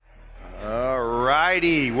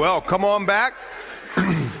righty. Well, come on back.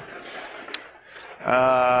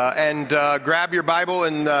 And grab your Bible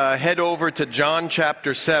and head over to John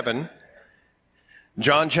chapter 7.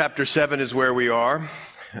 John chapter 7 is where we are.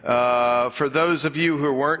 For those of you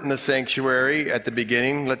who weren't in the sanctuary at the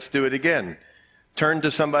beginning, let's do it again. Turn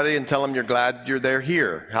to somebody and tell them you're glad they're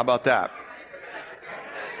here. How about that?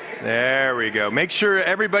 There we go. Make sure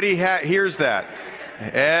everybody hears that.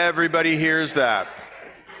 Everybody hears that.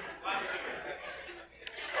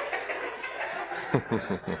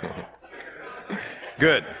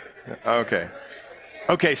 Good. Okay.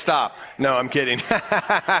 Okay, stop. No, I'm kidding.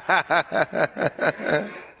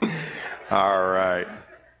 All right.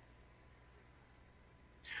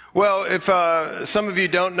 Well, if some of you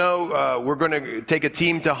don't know, we're going to take a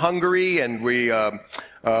team to Hungary, and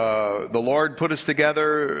the Lord put us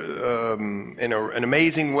together in an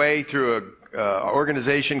amazing way through an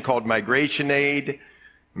organization called Migration Aid.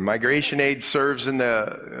 Migration Aid serves in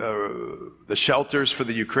the shelters for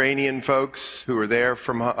the Ukrainian folks who are there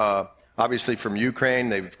from obviously from Ukraine.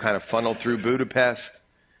 They've kind of funneled through Budapest.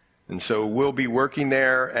 And so we'll be working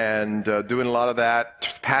there and doing a lot of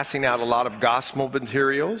that, passing out a lot of gospel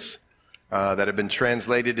materials that have been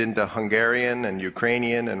translated into Hungarian and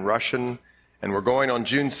Ukrainian and Russian. And we're going on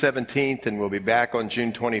June 17th, and we'll be back on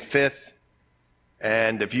June 25th.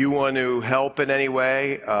 And if you want to help in any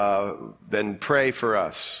way, then pray for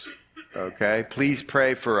us, okay? Please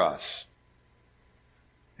pray for us.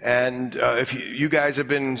 And if you guys have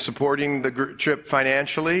been supporting the trip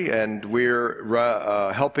financially, and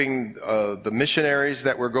we're helping the missionaries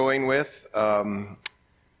that we're going with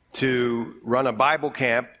to run a Bible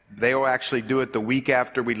camp. They will actually do it the week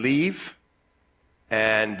after we leave.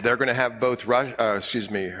 And they're going to have both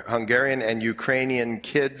Hungarian and Ukrainian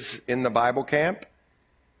kids in the Bible camp.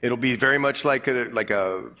 It'll be very much like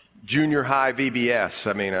a junior high VBS.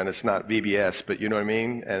 I mean, and it's not VBS, but you know what I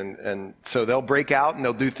mean? And so they'll break out and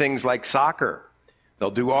they'll do things like soccer. They'll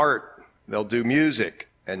do art. They'll do music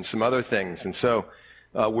and some other things. And so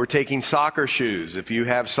we're taking soccer shoes. If you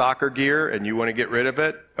have soccer gear and you want to get rid of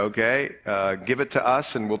it, okay, give it to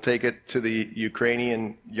us and we'll take it to the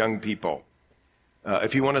Ukrainian young people.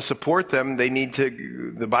 If you want to support them,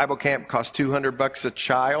 the Bible camp costs $200 a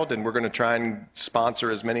child, and we're going to try and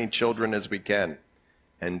sponsor as many children as we can.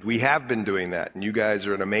 And we have been doing that, and you guys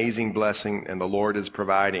are an amazing blessing, and the Lord is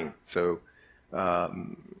providing. So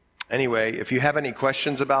anyway, if you have any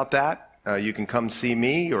questions about that, you can come see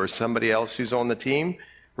me or somebody else who's on the team.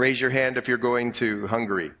 Raise your hand if you're going to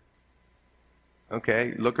Hungary.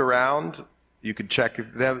 Okay, look around. You could check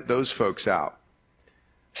those folks out.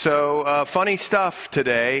 So, funny stuff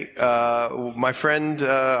today. My friend,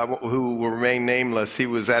 who will remain nameless, he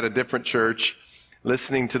was at a different church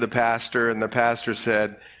listening to the pastor, and the pastor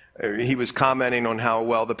said, he was commenting on how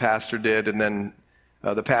well the pastor did, and then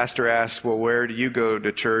the pastor asked, well, where do you go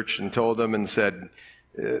to church? And told him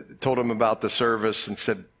about the service and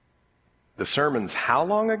said, the sermon's how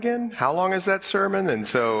long again? How long is that sermon? And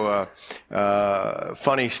so,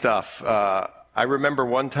 funny stuff. I remember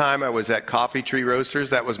one time I was at Coffee Tree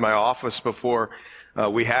Roasters. That was my office before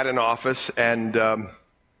we had an office. And a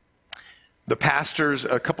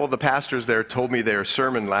couple of the pastors there told me their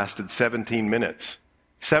sermon lasted 17 minutes.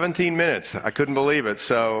 17 minutes. I couldn't believe it.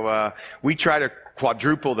 So we try to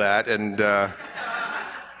quadruple that. And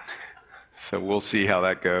so we'll see how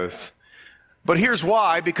that goes. But here's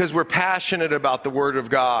why, because we're passionate about the Word of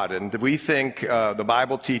God. And we think the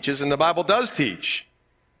Bible teaches, and the Bible does teach,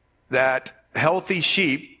 that healthy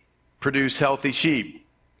sheep produce healthy sheep.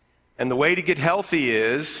 And the way to get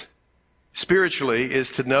healthy spiritually,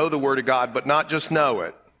 is to know the Word of God, but not just know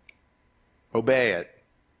it. Obey it.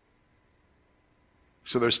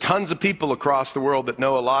 So there's tons of people across the world that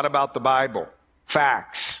know a lot about the Bible.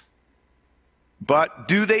 Facts. But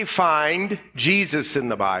do they find Jesus in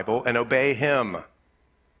the Bible and obey Him?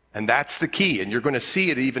 And that's the key, and you're going to see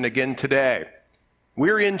it even again today.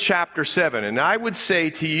 We're in chapter 7, and I would say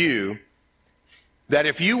to you that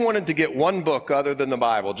if you wanted to get one book other than the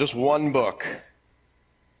Bible, just one book,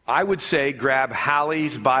 I would say grab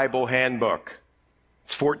Halley's Bible Handbook.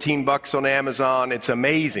 It's $14 on Amazon. It's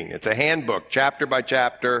amazing. It's a handbook, chapter by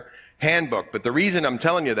chapter handbook. But the reason I'm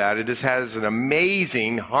telling you that, it just has an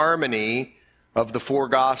amazing harmony of the four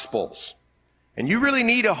Gospels. And you really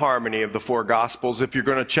need a harmony of the four Gospels if you're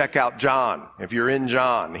going to check out John, if you're in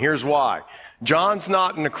John. Here's why. John's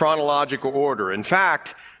not in a chronological order. In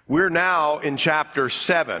fact, we're now in chapter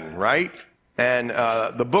 7, right? And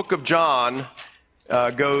the book of John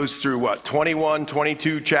goes through 21,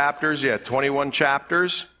 22 chapters? Yeah, 21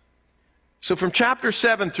 chapters. So from chapter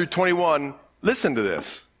 7 through 21, listen to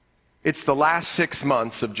this. It's the last 6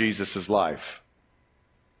 months of Jesus' life.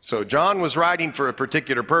 So John was writing for a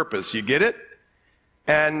particular purpose. You get it?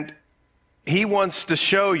 And he wants to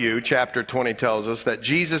show you, chapter 20 tells us, that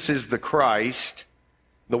Jesus is the Christ,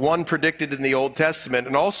 the one predicted in the Old Testament,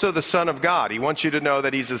 and also the Son of God. He wants you to know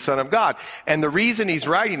that he's the Son of God. And the reason he's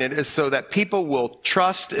writing it is so that people will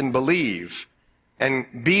trust and believe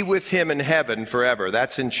and be with him in heaven forever.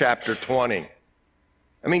 That's in chapter 20.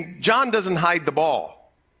 I mean, John doesn't hide the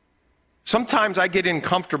ball. Sometimes I get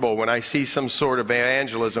uncomfortable when I see some sort of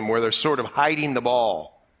evangelism where they're sort of hiding the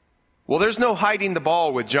ball. Well, there's no hiding the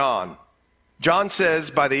ball with John. John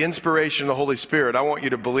says, by the inspiration of the Holy Spirit, I want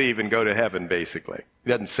you to believe and go to heaven, basically.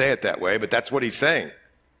 He doesn't say it that way, but that's what he's saying.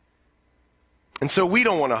 And so we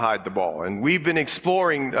don't want to hide the ball. And we've been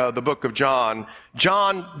exploring the book of John.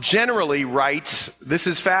 John generally writes, this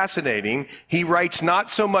is fascinating, he writes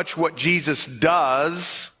not so much what Jesus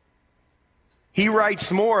does, he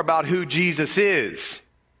writes more about who Jesus is.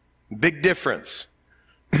 Big difference.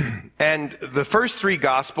 And the first three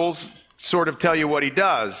Gospels sort of tell you what he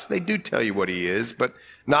does. They do tell you what he is, but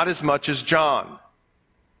not as much as John.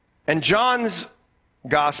 And John's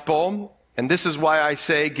Gospel, and this is why I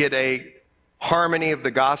say get a harmony of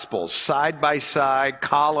the Gospels, side by side,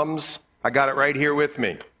 columns. I got it right here with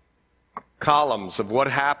me. Columns of what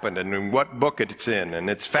happened and in what book it's in. And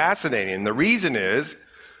it's fascinating. And the reason is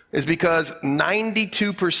because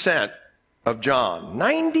 92% of John,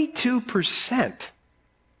 92%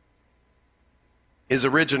 is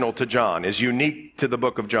original to John, is unique to the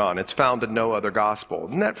book of John. It's found in no other gospel.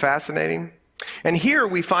 Isn't that fascinating? And here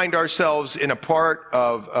we find ourselves in a part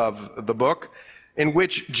of the book in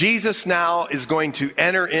which Jesus now is going to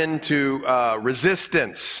enter into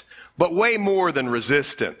resistance, but way more than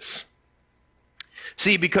resistance.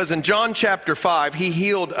 See, because in John chapter 5, he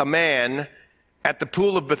healed a man at the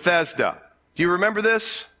pool of Bethesda. Do you remember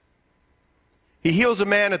this? He heals a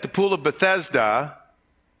man at the pool of Bethesda,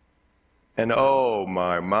 and oh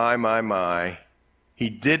my, he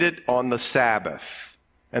did it on the Sabbath.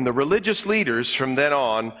 And the religious leaders from then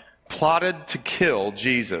on plotted to kill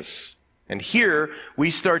Jesus. And here we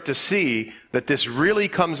start to see that this really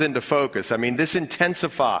comes into focus. I mean, this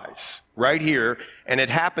intensifies right here, and it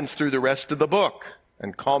happens through the rest of the book,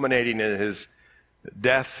 and culminating in his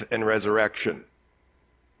death and resurrection.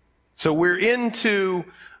 So we're into,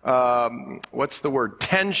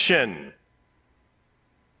 tension.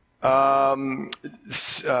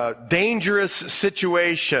 Dangerous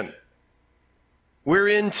situation. We're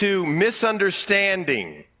into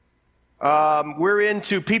misunderstanding. We're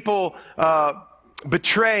into people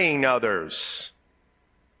betraying others.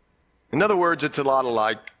 In other words, it's a lot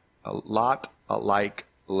like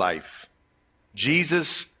life.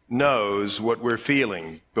 Jesus knows what we're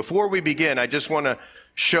feeling. Before we begin, I just want to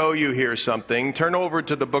show you here something. Turn over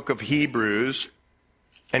to the book of Hebrews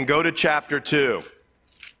and go to chapter 2.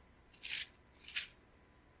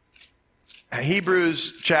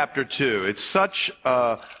 Hebrews chapter 2. It's such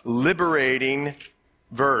a liberating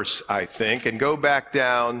verse, I think. And go back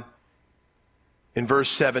down in verse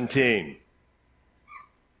 17.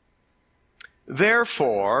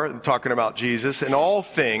 Therefore, talking about Jesus, in all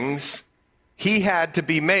things, he had to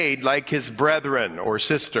be made like his brethren or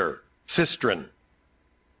sistren.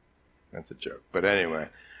 That's a joke. But anyway,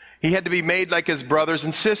 he had to be made like his brothers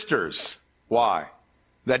and sisters. Why?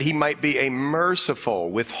 That he might be a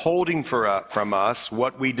merciful, withholding from us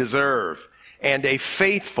what we deserve, and a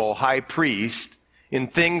faithful high priest in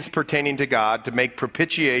things pertaining to God to make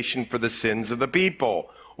propitiation for the sins of the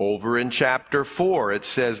people. Over in chapter 4, it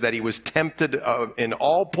says that he was tempted in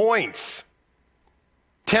all points.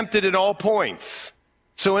 Tempted in all points.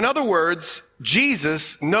 So in other words,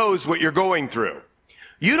 Jesus knows what you're going through.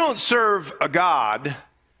 You don't serve a God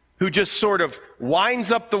who just sort of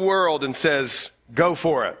winds up the world and says, go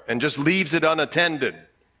for it, and just leaves it unattended.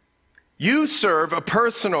 You serve a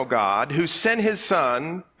personal God who sent his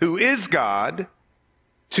Son, who is God,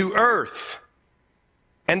 to earth.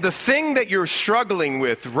 And the thing that you're struggling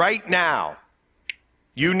with right now,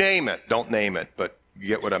 you name it. Don't name it, but you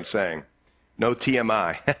get what I'm saying. No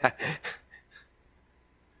TMI.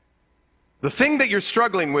 The thing that you're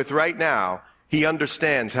struggling with right now, he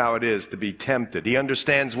understands how it is to be tempted. He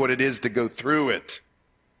understands what it is to go through it.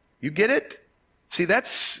 You get it? See,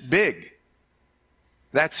 that's big.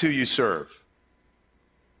 That's who you serve.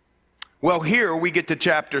 Well, here we get to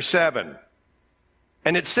chapter 7.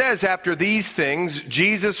 And it says, after these things,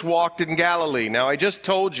 Jesus walked in Galilee. Now, I just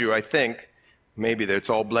told you, I think, maybe it's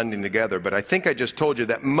all blending together, but I think I just told you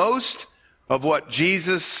that most of what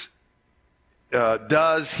Jesus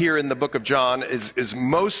does here in the book of John is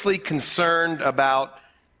mostly concerned about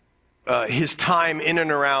his time in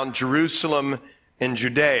and around Jerusalem and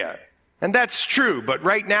Judea. And that's true, but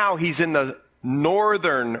right now he's in the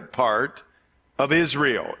northern part of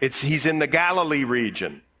Israel. He's in the Galilee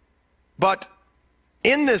region. But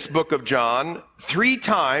in this book of John, 3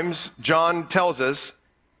 times John tells us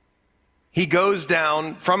he goes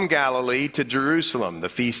down from Galilee to Jerusalem, the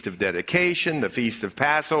Feast of Dedication, the Feast of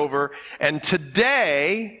Passover. And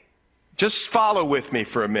today, just follow with me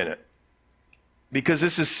for a minute, because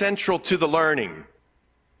this is central to the learning.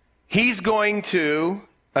 He's going to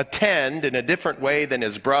attend in a different way than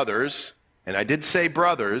his brothers. And I did say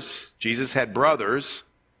brothers. Jesus had brothers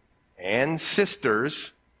and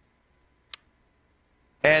sisters.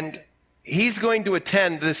 And he's going to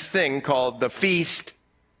attend this thing called the Feast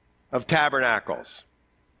of Tabernacles.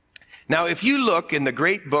 Now, if you look in the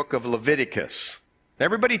great book of Leviticus,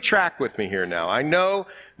 everybody track with me here now. I know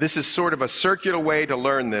this is sort of a circular way to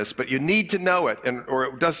learn this, but you need to know it, or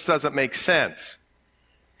it just doesn't make sense.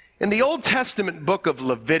 In the Old Testament book of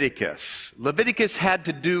Leviticus, Leviticus had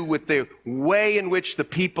to do with the way in which the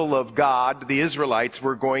people of God, the Israelites,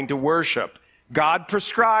 were going to worship. God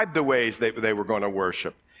prescribed the ways they were going to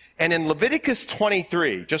worship. And in Leviticus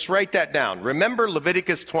 23, just write that down. Remember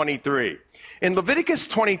Leviticus 23. In Leviticus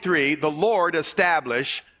 23, the Lord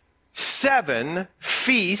established 7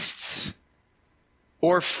 feasts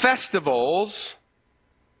or festivals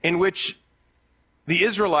in which the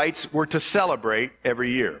Israelites were to celebrate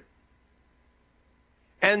every year.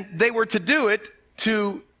 And they were to do it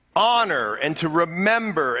to honor and to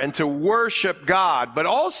remember and to worship God. But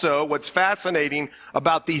also, what's fascinating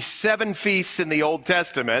about these 7 feasts in the Old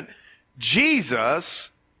Testament,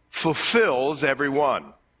 Jesus fulfills every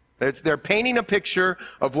one. They're painting a picture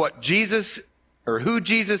of what Jesus, or who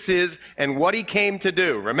Jesus is and what he came to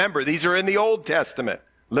do. Remember, these are in the Old Testament,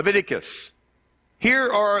 Leviticus.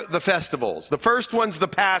 Here are the festivals. The first one's the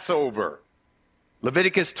Passover,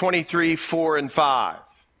 Leviticus 23, 4 and 5.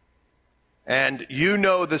 And you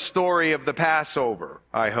know the story of the Passover,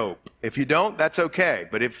 I hope. If you don't, that's okay.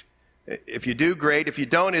 But if you do, great. If you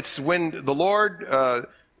don't, it's when the Lord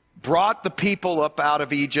brought the people up out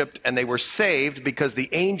of Egypt, and they were saved because the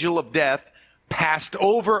angel of death passed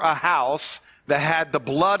over a house that had the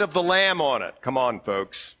blood of the Lamb on it. Come on,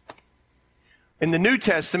 folks. In the New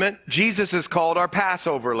Testament, Jesus is called our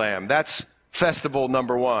Passover Lamb. That's festival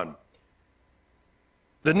number 1.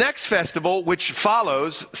 The next festival, which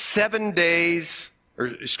follows 7 days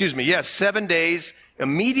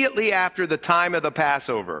immediately after the time of the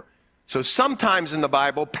Passover. So sometimes in the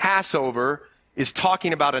Bible, Passover is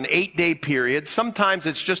talking about an 8-day period. Sometimes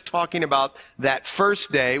it's just talking about that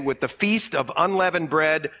first day with the Feast of Unleavened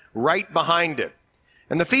Bread right behind it.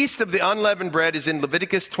 And the Feast of the Unleavened Bread is in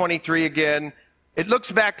Leviticus 23 again. It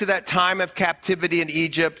looks back to that time of captivity in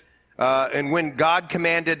Egypt. And when God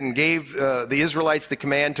commanded and gave the Israelites the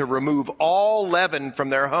command to remove all leaven from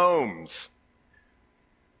their homes.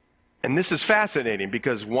 And this is fascinating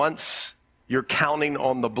because once you're counting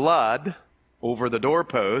on the blood over the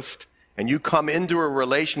doorpost and you come into a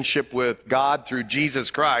relationship with God through Jesus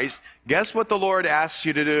Christ, guess what the Lord asks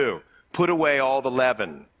you to do? Put away all the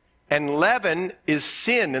leaven. And leaven is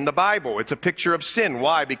sin in the Bible. It's a picture of sin.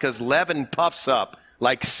 Why? Because leaven puffs up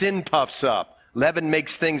like sin puffs up. Leaven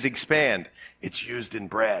makes things expand. It's used in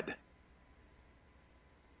bread.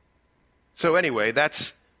 So anyway,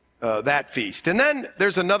 that's that feast. And then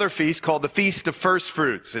there's another feast called the Feast of First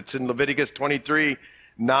Fruits. It's in Leviticus 23,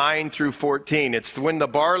 9 through 14. It's when the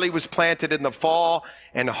barley was planted in the fall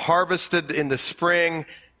and harvested in the spring.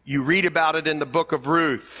 You read about it in the book of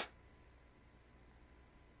Ruth.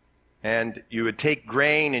 And you would take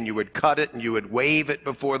grain and you would cut it and you would wave it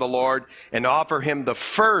before the Lord and offer him the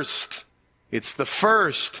first. It's the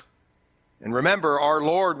first. And remember, our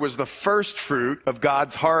Lord was the first fruit of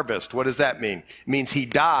God's harvest. What does that mean? It means he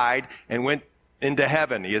died and went into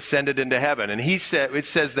heaven. He ascended into heaven. And it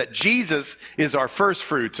says that Jesus is our first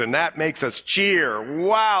fruits, and that makes us cheer.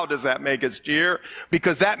 Wow, does that make us cheer?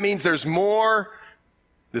 Because that means there's more,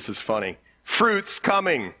 this is funny, fruits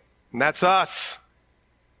coming. And that's us.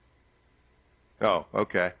 Oh,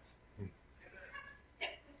 okay.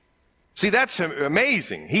 See, that's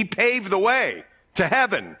amazing. He paved the way to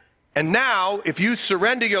heaven. And now, if you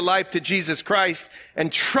surrender your life to Jesus Christ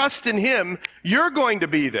and trust in him, you're going to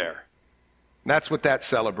be there. That's what that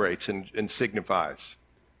celebrates and signifies.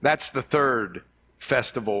 That's the third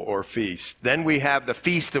festival or feast. Then we have the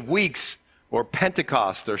Feast of Weeks, or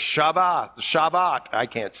Pentecost, or Shabbat, I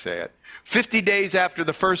can't say it. 50 days after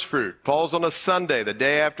the first fruit, falls on a Sunday, the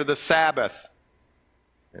day after the Sabbath.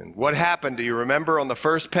 And what happened, do you remember, on the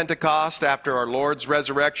first Pentecost after our Lord's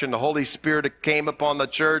resurrection? The Holy Spirit came upon the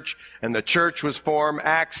church, and the church was formed,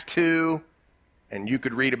 Acts 2. And you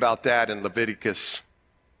could read about that in Leviticus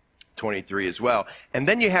 23 as well. And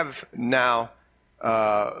then you have now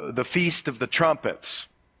the Feast of the Trumpets.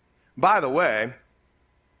 By the way,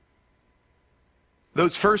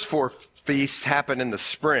 those first 4 feasts happen in the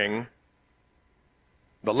spring.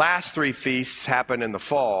 The last 3 feasts happen in the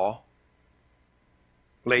fall,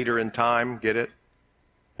 later in time, get it?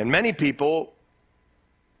 And many people,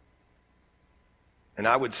 and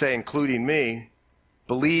I would say including me,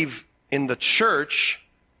 believe in the church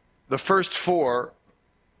the first 4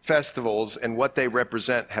 festivals and what they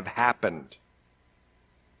represent have happened.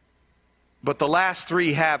 But the last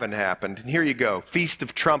 3 haven't happened. And here you go. Feast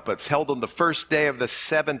of Trumpets, held on the first day of the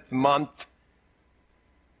 7th month.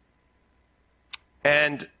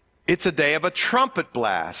 And it's a day of a trumpet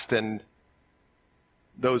blast and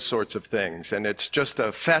those sorts of things. And it's just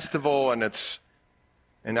a festival, and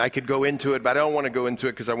I could go into it, but I don't want to go into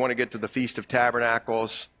it because I want to get to the Feast of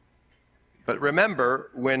Tabernacles. But remember,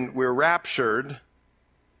 when we're raptured,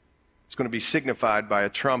 it's going to be signified by a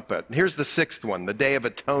trumpet. And here's the 6th one, the Day of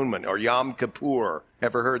Atonement, or Yom Kippur.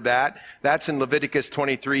 Ever heard that? That's in Leviticus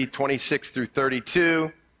 23, 26 through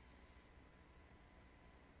 32.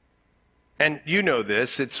 And you know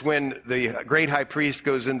this. It's when the great high priest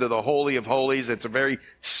goes into the Holy of Holies. It's a very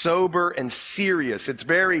sober and serious. It's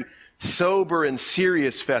very sober and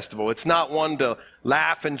serious festival. It's not one to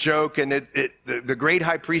laugh and joke. And the great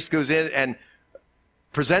high priest goes in and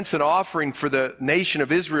presents an offering for the nation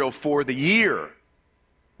of Israel for the year.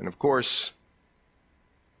 And of course,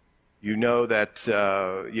 you know that,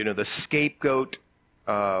 the scapegoat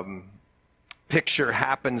picture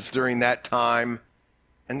happens during that time.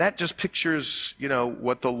 And that just pictures,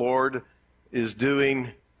 what the Lord is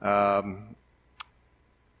doing. I'm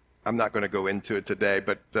not going to go into it today,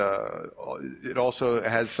 but it also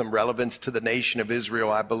has some relevance to the nation of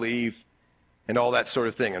Israel, I believe, and all that sort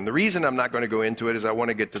of thing. And the reason I'm not going to go into it is I want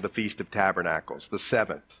to get to the Feast of Tabernacles, the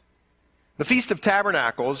 7th. The Feast of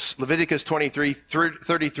Tabernacles, Leviticus 23,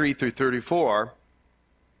 33 through 34,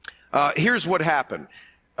 here's what happened.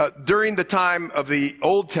 During the time of the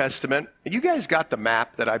Old Testament, you guys got the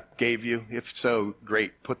map that I gave you? If so,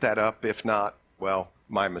 great. Put that up. If not, well,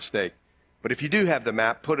 my mistake. But if you do have the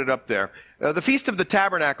map, put it up there. The Feast of the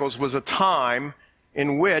Tabernacles was a time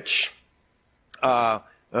in which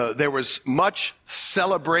there was much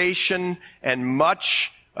celebration and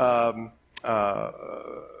much,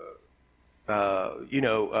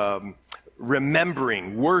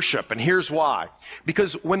 remembering, worship. And here's why.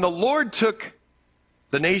 Because when the Lord took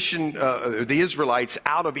the nation, the Israelites,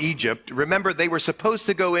 out of Egypt, remember, they were supposed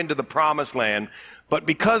to go into the Promised Land, but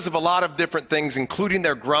because of a lot of different things, including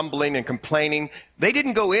their grumbling and complaining, they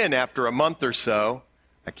didn't go in after a month or so.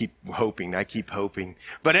 I keep hoping.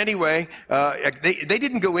 But anyway, they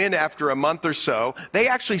didn't go in after a month or so. They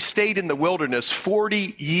actually stayed in the wilderness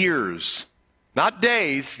 40 years. Not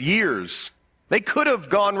days, years. They could have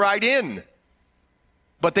gone right in,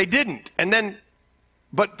 but they didn't.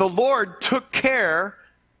 But the Lord took care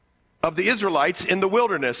of the Israelites in the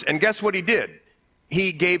wilderness. And guess what he did?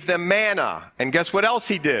 He gave them manna. And guess what else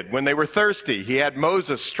he did when they were thirsty? He had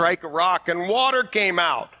Moses strike a rock and water came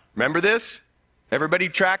out. Remember this? Everybody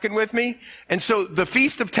tracking with me? And so the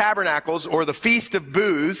Feast of Tabernacles, or the Feast of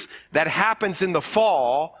Booths, that happens in the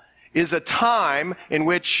fall, is a time in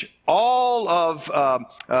which all of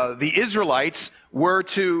the Israelites were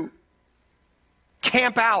to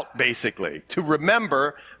camp out, basically, to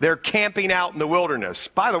remember their camping out in the wilderness.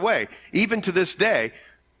 By the way, even to this day,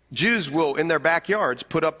 Jews will, in their backyards,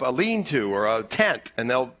 put up a lean-to or a tent, and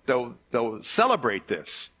they'll celebrate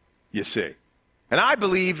this, you see. And I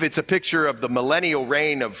believe it's a picture of the millennial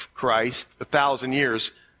reign of Christ, 1,000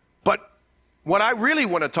 years. But what I really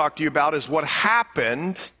want to talk to you about is what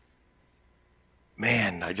happened.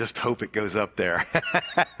 Man, I just hope it goes up there.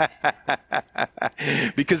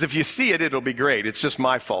 Because if you see it, it'll be great. It's just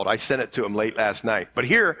my fault. I sent it to him late last night. But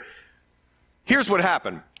here's what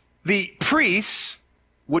happened. The priests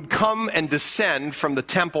would come and descend from the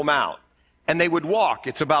Temple Mount, and they would walk.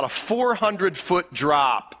 It's about a 400-foot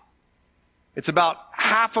drop. It's about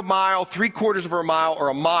half a mile, 3/4 of a mile, or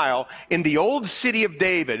a mile in the old city of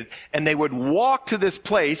David, and they would walk to this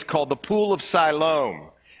place called the Pool of Siloam.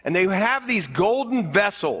 And they would have these golden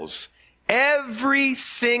vessels every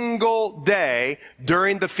single day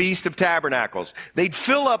during the Feast of Tabernacles. They'd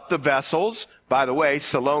fill up the vessels. By the way,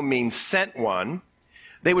 Siloam means sent one.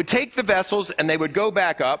 They would take the vessels and they would go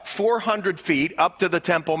back up 400 feet up to the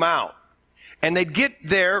Temple Mount. And they'd get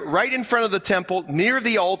there right in front of the temple near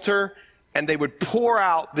the altar, and they would pour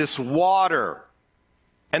out this water.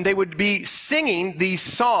 And they would be singing these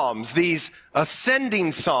psalms, these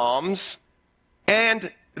ascending psalms,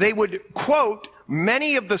 and they would quote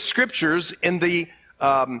many of the scriptures in the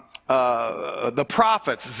the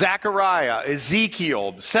prophets, Zechariah,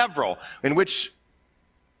 Ezekiel, several, in which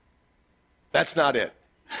that's not it.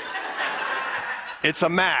 It's a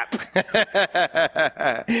map.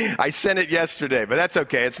 I sent it yesterday, but that's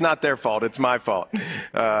okay. It's not their fault. It's my fault.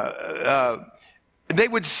 They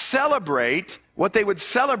would celebrate, what they would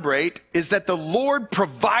celebrate is that the Lord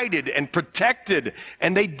provided and protected,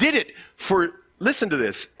 and they did it for, listen to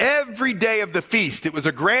this, every day of the feast. It was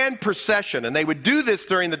a grand procession, and they would do this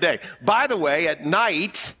during the day. By the way, at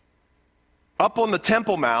night, up on the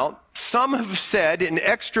Temple Mount, some have said in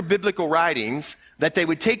extra biblical writings that they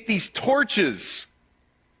would take these torches,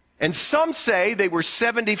 and some say they were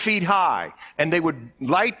 70 feet high, and they would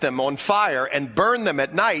light them on fire and burn them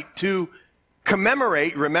at night to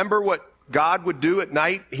commemorate. Remember what God would do at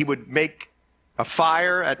night? He would make a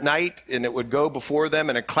fire at night, and it would go before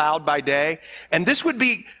them in a cloud by day. And this would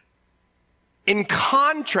be in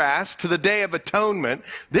contrast to the Day of Atonement.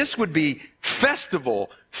 This would be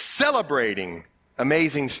festival, celebrating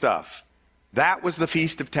amazing stuff. That was the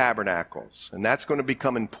Feast of Tabernacles, and that's going to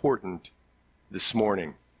become important this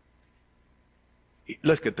morning.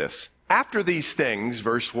 Look at this. After these things,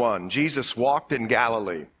 verse 1, Jesus walked in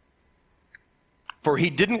Galilee, for he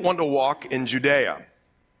didn't want to walk in Judea,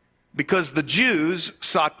 because the Jews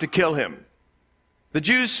sought to kill him. The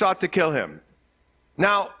Jews sought to kill him.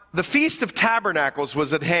 Now, the Feast of Tabernacles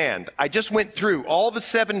was at hand. I just went through all the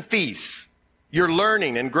 7 feasts. You're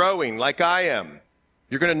learning and growing like I am.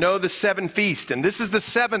 You're going to know the 7 feasts, and this is the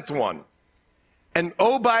 7th one. And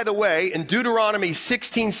oh, by the way, in Deuteronomy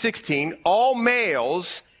 16:16, all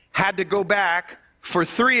males had to go back for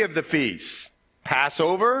 3 of the feasts: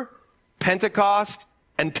 Passover, Pentecost,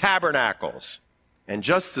 and Tabernacles. And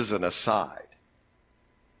just as an aside,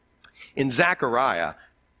 in Zechariah,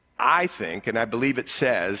 I think, and I believe it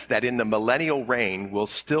says, that in the millennial reign we'll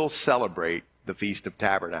still celebrate the Feast of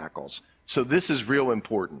Tabernacles. So this is real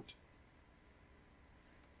important.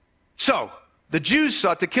 So, the Jews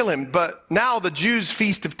sought to kill him, but now the Jews'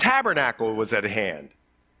 Feast of Tabernacle was at hand.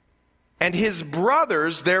 And his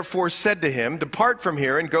brothers therefore said to him, "Depart from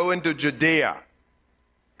here and go into Judea."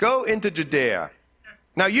 Go into Judea.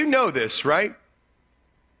 Now you know this, right?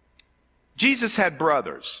 Jesus had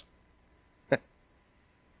brothers.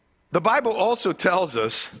 The Bible also tells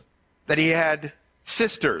us that he had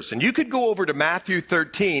sisters. And you could go over to Matthew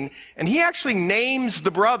 13, and he actually names the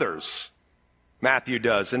brothers. Matthew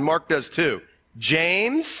does, and Mark does too.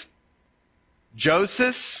 James,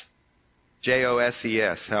 Joseph,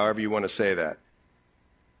 Joses, however you want to say that,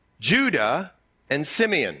 Judah, and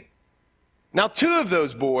Simeon. Now, 2 of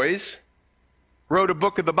those boys wrote a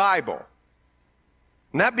book of the Bible.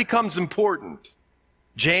 And that becomes important.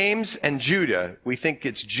 James and Judah, we think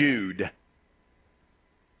it's Jude.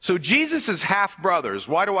 So Jesus is half-brothers.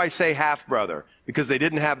 Why do I say half-brother? Because they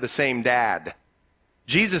didn't have the same dad.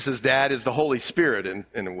 Jesus' dad is the Holy Spirit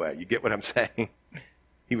in a way. You get what I'm saying?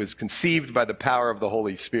 He was conceived by the power of the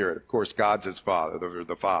Holy Spirit. Of course, God's his father,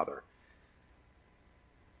 the Father.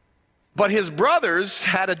 But his brothers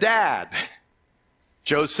had a dad,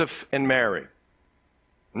 Joseph and Mary.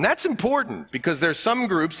 And that's important because there's some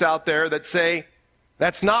groups out there that say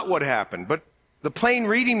that's not what happened. But the plain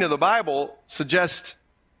reading of the Bible suggests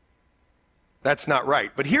that's not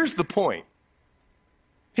right. But here's the point.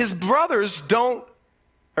 His brothers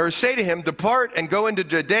say to him, "Depart and go into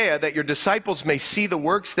Judea, that your disciples may see the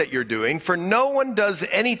works that you're doing. For no one does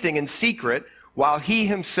anything in secret while he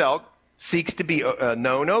himself seeks to be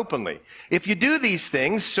known openly. If you do these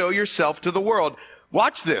things, show yourself to the world."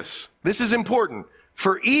 Watch this. This is important.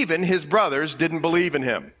 For even his brothers didn't believe in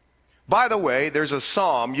him. By the way, there's a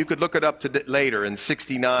psalm, you could look it up later in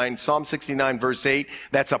 69, Psalm 69 verse 8.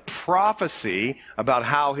 That's a prophecy about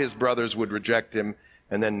how his brothers would reject him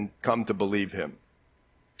and then come to believe him.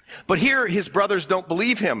 But here, his brothers don't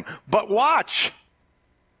believe him. But watch.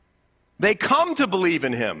 They come to believe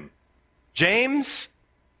in him. James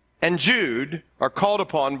and Jude are called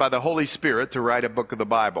upon by the Holy Spirit to write a book of the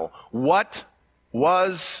Bible. What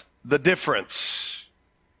was the difference?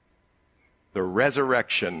 The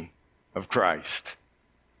resurrection of Christ.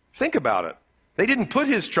 Think about it. They didn't put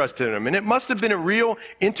his trust in him, and it must have been a real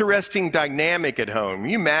interesting dynamic at home.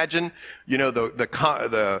 You imagine,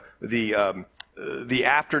 the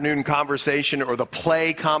afternoon conversation or the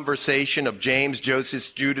play conversation of James,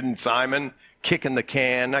 Joseph, Jude, and Simon kicking the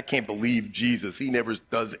can. "I can't believe Jesus. He never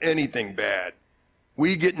does anything bad.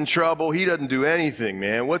 We get in trouble. He doesn't do anything,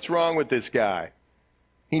 man. What's wrong with this guy?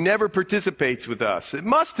 He never participates with us." It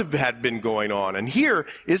must have had been going on. And here,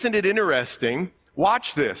 isn't it interesting?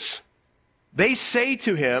 Watch this. They say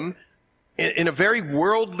to him in a very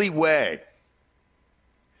worldly way,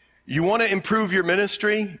 You want to improve your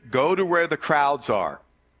ministry? Go to where the crowds are.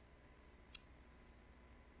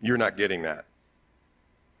 You're not getting that.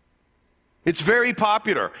 It's very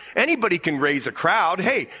popular. Anybody can raise a crowd.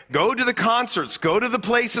 Hey, go to the concerts. Go to the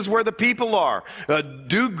places where the people are.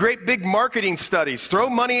 Do great big marketing studies. Throw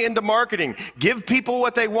money into marketing. Give people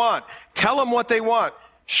what they want. Tell them what they want.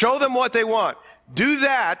 Show them what they want. Do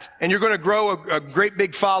that, and you're going to grow a great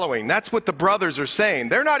big following. That's what the brothers are saying.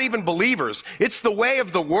 They're not even believers. It's the way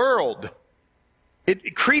of the world.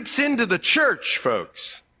 It creeps into the church,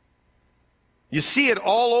 folks. You see it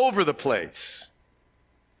all over the place.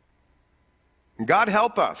 God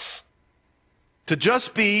help us to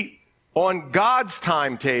just be on God's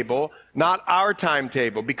timetable, not our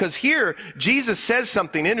timetable. Because here, Jesus says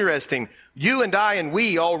something interesting. You and I and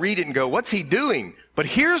we all read it and go, what's he doing? But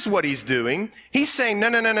here's what he's doing. He's saying,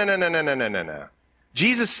 no.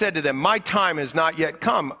 Jesus said to them, my time has not yet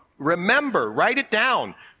come. Remember, write it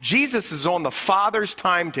down. Jesus is on the Father's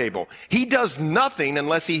timetable. He does nothing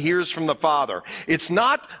unless he hears from the Father. It's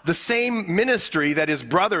not the same ministry that his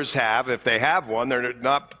brothers have, if they have one. They're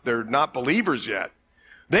not believers yet.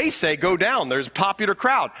 They say, go down. There's a popular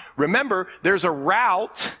crowd. Remember, there's a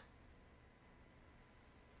route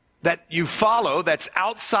that you follow that's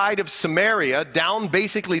outside of Samaria, down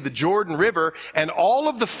basically the Jordan River, and all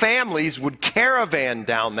of the families would caravan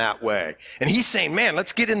down that way. And he's saying, man,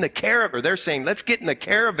 let's get in the caravan. Or they're saying, let's get in the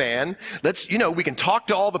caravan. We can talk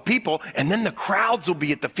to all the people, and then the crowds will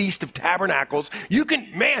be at the Feast of Tabernacles.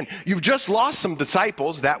 You've just lost some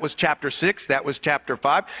disciples. That was chapter 6. That was chapter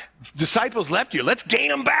 5. Disciples left you. Let's gain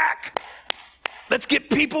them back. Let's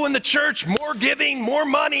get people in the church, more giving, more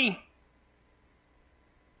money.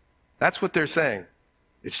 That's what they're saying.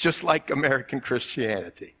 It's just like American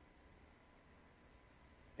Christianity.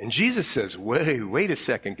 And Jesus says, wait a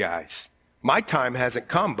second, guys. My time hasn't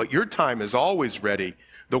come, but your time is always ready.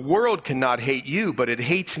 The world cannot hate you, but it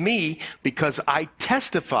hates me because I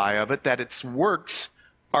testify of it that its works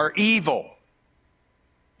are evil.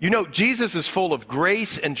 You know, Jesus is full of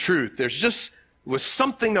grace and truth. Was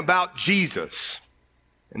something about Jesus.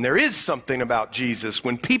 And there is something about Jesus.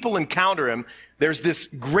 When people encounter him, there's this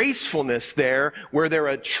gracefulness there where they're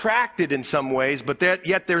attracted in some ways, but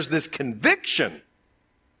yet there's this conviction.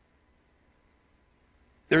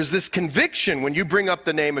 There's this conviction when you bring up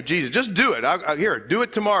the name of Jesus. Just do it. Do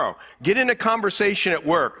it tomorrow. Get in a conversation at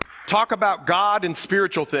work. Talk about God and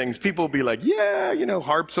spiritual things. People will be like, yeah,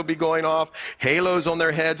 harps will be going off, halos on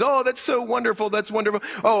their heads. Oh, that's so wonderful. That's wonderful.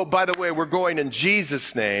 Oh, by the way, we're going in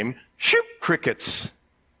Jesus' name. Shoop, crickets.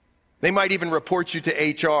 They might even report you to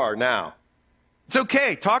HR now. It's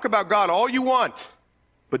okay. Talk about God all you want,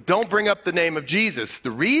 but don't bring up the name of Jesus. The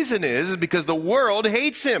reason is because the world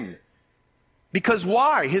hates him. Because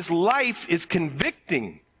why? His life is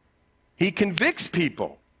convicting. He convicts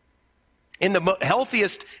people in the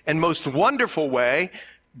healthiest and most wonderful way,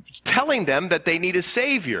 telling them that they need a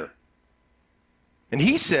Savior. And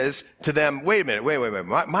he says to them, wait a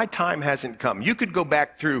minute. My time hasn't come. You could go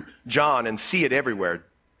back through John and see it everywhere.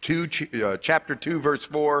 Chapter 2, verse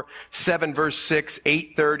 4, 7, verse 6,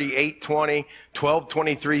 8:30, 8:20,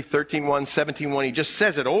 12:23, 13:1, 17:1. He just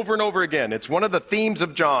says it over and over again. It's one of the themes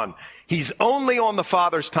of John. He's only on the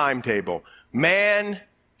Father's timetable. Man,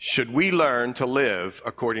 should we learn to live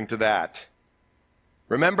according to that?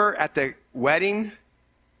 Remember at the wedding,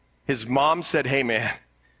 his mom said, hey, man.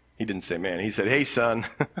 He didn't say man. He said, hey, son,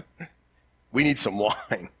 we need some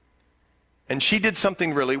wine. And she did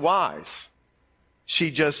something really wise. She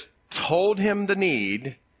just told him the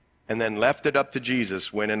need and then left it up to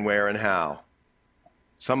Jesus when and where and how.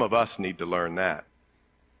 Some of us need to learn that.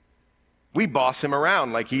 We boss him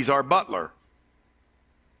around like he's our butler.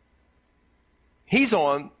 He's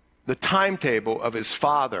on the timetable of his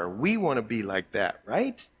Father. We want to be like that,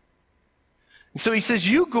 right? And so he says,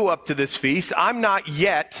 you go up to this feast. I'm not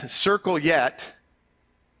yet, circle yet,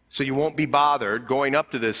 so you won't be bothered going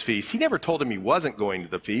up to this feast. He never told him he wasn't going to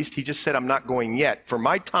the feast. He just said, I'm not going yet, for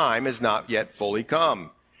my time has not yet fully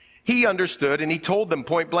come. He understood, and he told them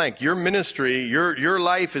point blank, your ministry, your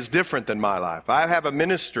life is different than my life. I have a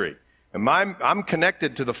ministry, and I'm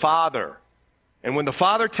connected to the Father. And when the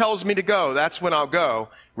Father tells me to go, that's when I'll go.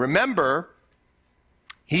 Remember,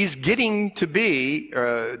 he's getting to be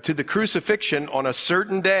to the crucifixion on a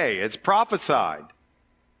certain day. It's prophesied.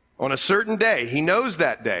 On a certain day. He knows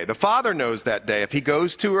that day. The Father knows that day. If he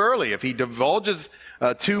goes too early, if he divulges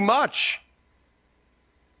too much,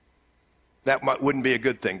 that wouldn't be a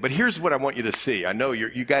good thing. But here's what I want you to see. I know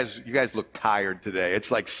you guys look tired today.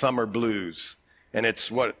 It's like summer blues. And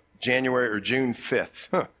it's January or June 5th.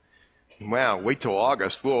 Huh. Wow, wait till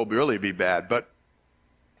August. We'll really be bad. But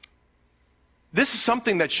This is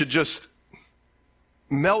something that should just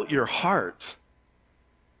melt your heart.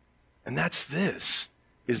 And that's this,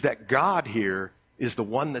 is that God here is the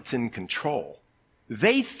one that's in control.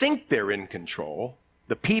 They think they're in control.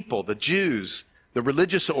 The people, the Jews, the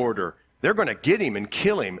religious order, they're going to get him and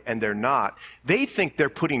kill him, and they're not. They think they're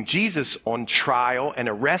putting Jesus on trial and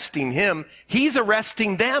arresting him. He's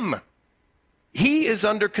arresting them. He is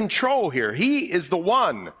under control here. He is the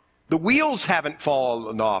one. The wheels haven't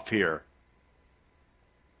fallen off here.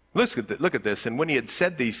 Look at this. And when he had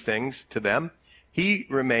said these things to them, he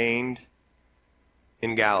remained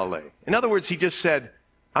in Galilee. In other words, he just said,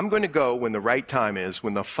 I'm going to go when the right time is.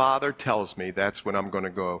 When the Father tells me, that's when I'm going to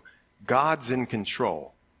go. God's in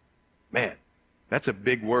control. Man, that's a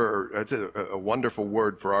big word. That's a wonderful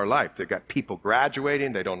word for our life. They've got people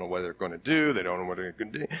graduating. They don't know what they're going to do. They don't know what they're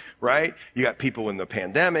going to do, right? You got people in the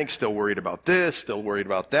pandemic still worried about this, still worried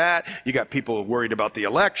about that. You got people worried about the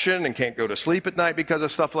election and can't go to sleep at night because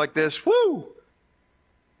of stuff like this. Woo!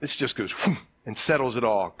 This just goes whoo, and settles it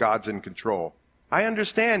all. God's in control. I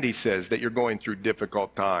understand, he says, that you're going through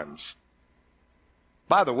difficult times.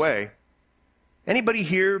 By the way, anybody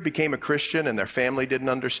here became a Christian and their family didn't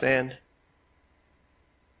understand?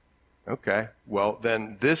 Okay, well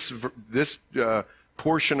then this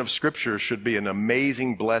portion of Scripture should be an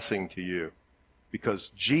amazing blessing to you, because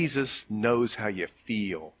Jesus knows how you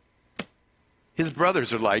feel. His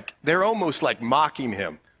brothers are they're almost like mocking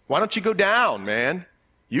him. Why don't you go down, man?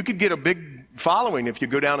 You could get a big following if you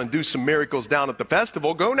go down and do some miracles down at the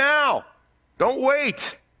festival. Go now. Don't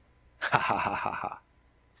wait. Ha ha ha ha ha.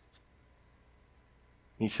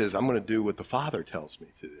 He says, I'm going to do what the Father tells me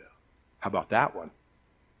to do. How about that one?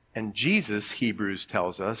 And Jesus, Hebrews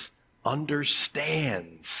tells us,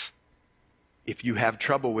 understands if you have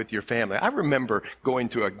trouble with your family. I remember going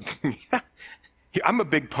to I'm a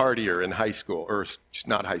big partier in high school, or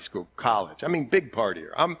not high school, college. I mean, big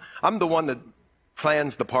partier. I'm the one that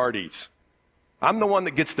plans the parties. I'm the one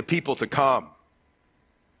that gets the people to come.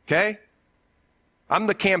 Okay? I'm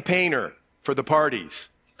the campaigner for the parties.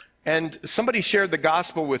 And somebody shared the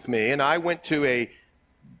gospel with me, and I went to a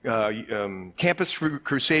Campus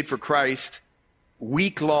Crusade for Christ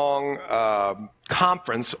week-long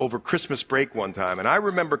conference over Christmas break one time. And I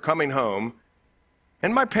remember coming home,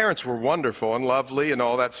 and my parents were wonderful and lovely and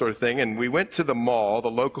all that sort of thing. And we went to the mall,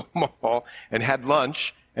 the local mall, and had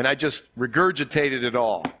lunch, and I just regurgitated it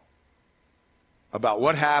all about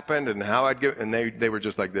what happened and how I'd give, and they were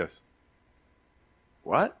just like this.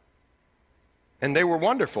 What? And they were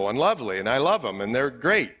wonderful and lovely, and I love them, and they're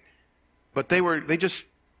great. But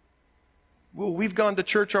we've gone to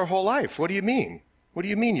church our whole life. What do you mean? What do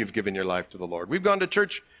you mean you've given your life to the Lord? We've gone to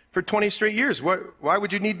church for 20 straight years. Why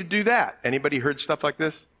would you need to do that? Anybody heard stuff like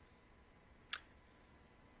this?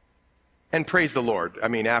 And praise the Lord. I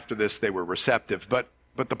mean, after this, they were receptive. But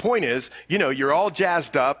the point is, you're all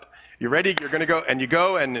jazzed up. You're ready. You're going to go. And you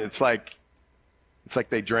go, and it's like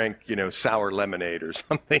they drank, sour lemonade or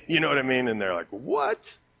something. You know what I mean? And they're like,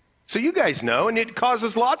 what? So you guys know, and it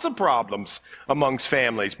causes lots of problems amongst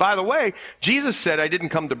families. By the way, Jesus said, I didn't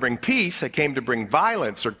come to bring peace. I came to bring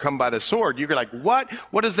violence, or come by the sword. You're like, what?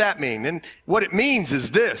 What does that mean? And what it means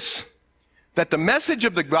is this, that the message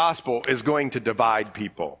of the gospel is going to divide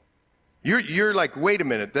people. You're like, wait a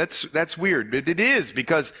minute, that's weird. But it is,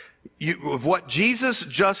 because of what Jesus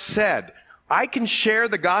just said. I can share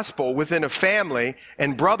the gospel within a family,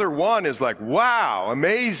 and brother one is like, wow,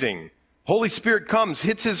 amazing. Holy Spirit comes,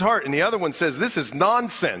 hits his heart, and the other one says, this is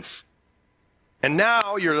nonsense. And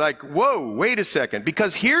now you're like, whoa, wait a second,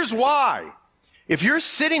 because here's why. If you're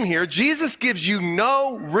sitting here, Jesus gives you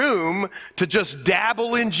no room to just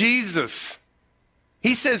dabble in Jesus.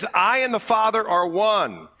 He says, I and the Father are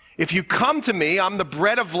one. If you come to me, I'm the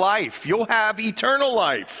bread of life. You'll have eternal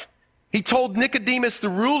life. He told Nicodemus the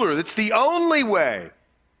ruler, that's the only way.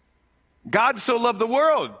 God so loved the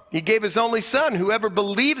world, he gave his only son. Whoever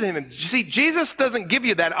believed in him. See, Jesus doesn't give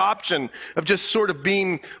you that option of just sort of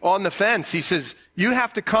being on the fence. He says, you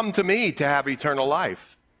have to come to me to have eternal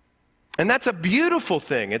life. And that's a beautiful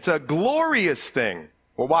thing. It's a glorious thing.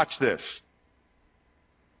 Well, watch this.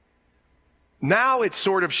 Now it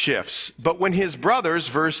sort of shifts. But when his brothers,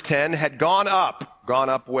 verse 10, had gone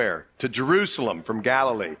up where? To Jerusalem from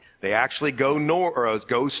Galilee. They actually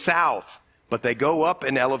go south. But they go up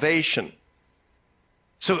in elevation.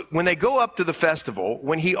 So when they go up to the festival,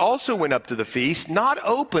 when he also went up to the feast, not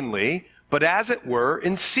openly, but as it were,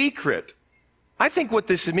 in secret. I think what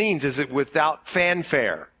this means is that without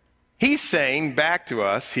fanfare. He's saying back to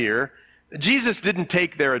us here, Jesus didn't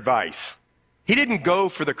take their advice. He didn't go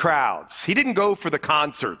for the crowds. He didn't go for the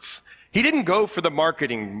concerts. He didn't go for the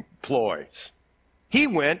marketing ploys. He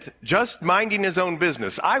went just minding his own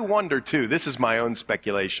business. I wonder, too, this is my own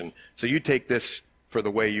speculation, so you take this for the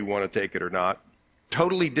way you want to take it or not.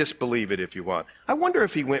 Totally disbelieve it if you want. I wonder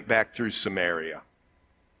if he went back through Samaria.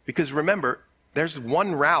 Because remember, there's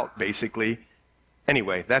one route, basically.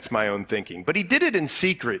 Anyway, that's my own thinking. But he did it in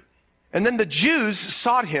secret. And then the Jews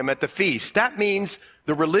sought him at the feast. That means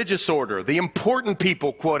the religious order, the important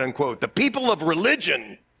people, quote unquote, the people of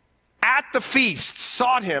religion at the feast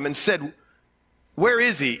sought him and said, "Where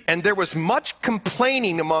is he?" And there was much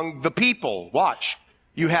complaining among the people. Watch.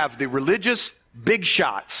 You have the religious big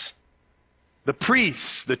shots, the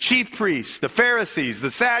priests, the chief priests, the Pharisees,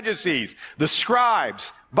 the Sadducees, the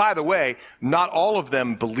scribes. By the way, not all of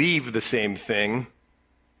them believe the same thing,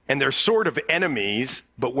 and they're sort of enemies,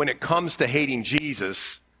 but when it comes to hating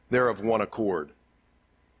Jesus, they're of one accord.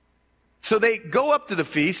 So they go up to the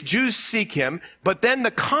feast, Jews seek him, but then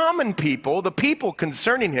the common people, the people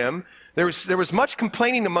concerning him, there was much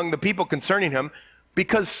complaining among the people concerning him,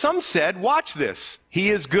 because some said, watch this, he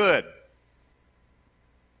is good.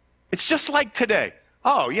 It's just like today.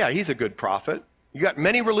 Oh, yeah, he's a good prophet. You got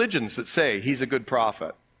many religions that say he's a good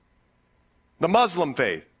prophet. The Muslim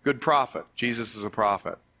faith, good prophet. Jesus is a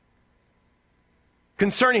prophet.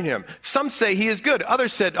 Concerning him, some say he is good.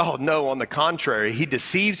 Others said, oh, no, on the contrary, he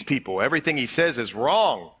deceives people. Everything he says is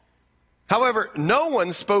wrong. However, no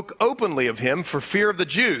one spoke openly of him for fear of the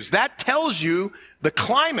Jews. That tells you the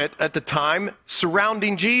climate at the time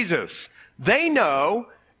surrounding Jesus. They know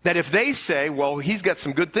that if they say, well, he's got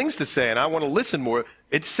some good things to say and I want to listen more,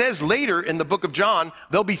 it says later in the book of John,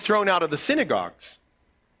 they'll be thrown out of the synagogues.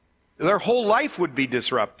 Their whole life would be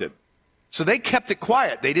disrupted. So they kept it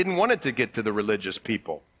quiet. They didn't want it to get to the religious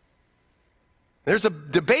people. There's a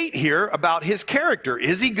debate here about his character.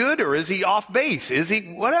 Is he good or is he off base? Is he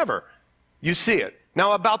whatever? You see it.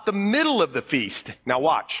 Now about the middle of the feast. Now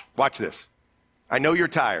watch this. I know you're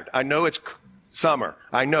tired. I know it's summer.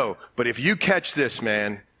 I know. But if you catch this,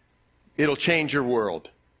 man, it'll change your world.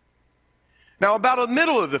 Now about the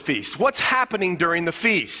middle of the feast. What's happening during the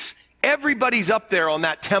feast? Everybody's up there on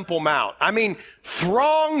that Temple Mount. I mean,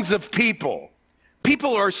 throngs of people.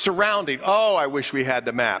 People are surrounding. Oh, I wish we had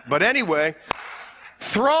the map. But anyway,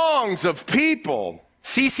 throngs of people.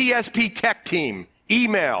 CCSP tech team.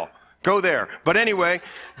 Email. Go there. But anyway,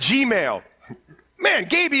 Gmail. Man,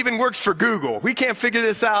 Gabe even works for Google. We can't figure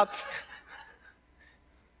this out.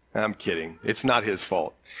 I'm kidding. It's not his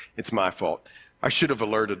fault. It's my fault. I should have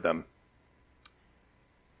alerted them.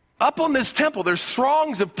 Up on this temple, there's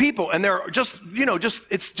throngs of people, and they're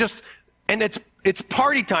it's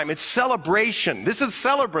party time. It's celebration. This is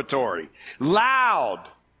celebratory. Loud.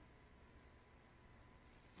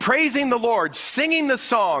 Praising the Lord, singing the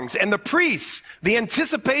songs, and the priests, the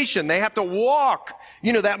anticipation, they have to walk,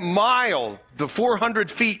 that mile, the 400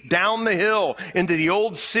 feet down the hill into the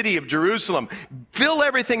old city of Jerusalem, fill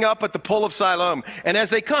everything up at the Pool of Siloam. And as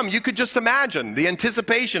they come, you could just imagine the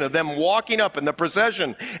anticipation of them walking up in the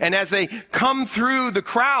procession. And as they come through the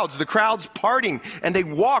crowds parting, and they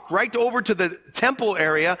walk right over to the temple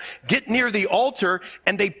area, get near the altar,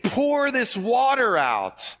 and they pour this water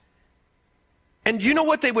out. And you know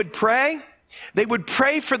what they would pray? They would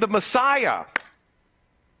pray for the Messiah.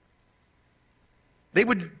 They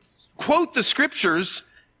would quote the scriptures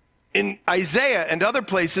in Isaiah and other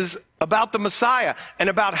places about the Messiah and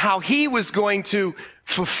about how he was going to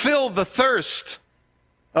fulfill the thirst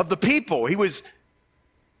of the people.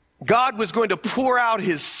 God was going to pour out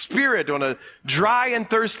his spirit on a dry and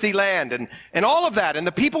thirsty land and all of that. And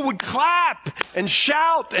the people would clap and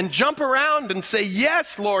shout and jump around and say,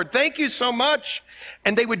 yes, Lord, thank you so much.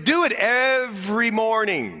 And they would do it every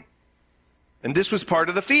morning. And this was part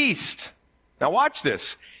of the feast. Now watch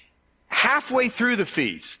this. Halfway through the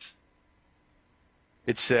feast,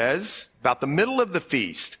 it says, about the middle of the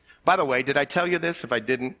feast. By the way, did I tell you this? If I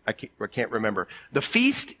didn't, I can't remember. The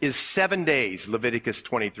feast is 7 days, Leviticus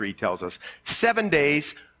 23 tells us. 7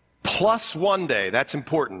 days plus 1 day. That's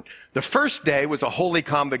important. The first day was a holy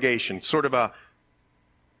convocation, sort of a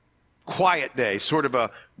quiet day, sort of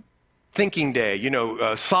a thinking day,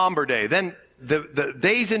 a somber day. Then the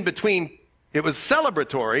days in between, it was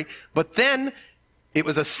celebratory, but then it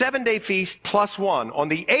was a 7-day feast plus 1. On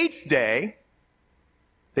the 8th day,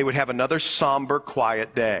 they would have another somber,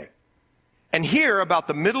 quiet day. And here, about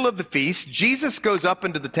the middle of the feast, Jesus goes up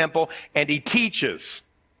into the temple and he teaches.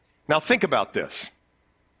 Now think about this.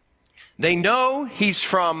 They know he's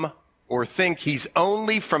from, or think he's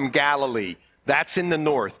only from Galilee. That's in the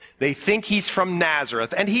north. They think he's from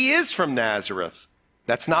Nazareth, and he is from Nazareth.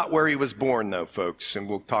 That's not where he was born, though, folks, and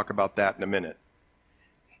we'll talk about that in a minute.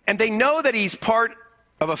 And they know that he's part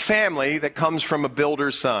of a family that comes from a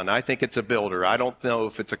builder's son. I think it's a builder. I don't know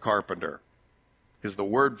if it's a carpenter. Because the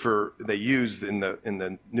word they used in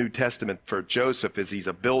the New Testament for Joseph is he's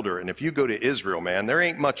a builder. And if you go to Israel, man, there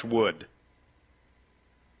ain't much wood.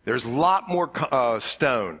 There's a lot more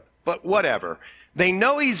stone. But whatever. They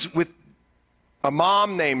know he's with a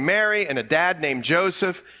mom named Mary and a dad named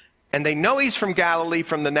Joseph. And they know he's from Galilee,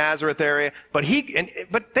 from the Nazareth area. But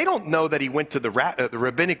they don't know that he went to the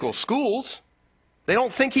rabbinical schools. They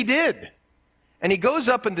don't think he did. And he goes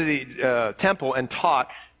up into the temple and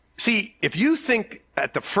taught. See, if you think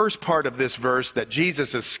at the first part of this verse that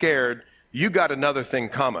Jesus is scared, you got another thing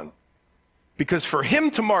coming. Because for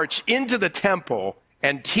him to march into the temple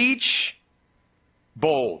and teach,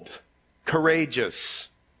 bold, courageous,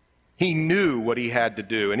 he knew what he had to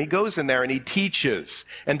do. And he goes in there and he teaches.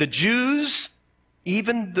 And the Jews,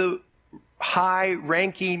 even the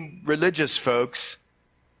high-ranking religious folks,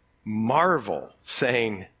 marvel,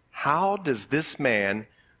 saying, how does this man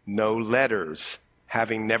know letters,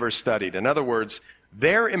 having never studied? In other words,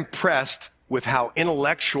 they're impressed with how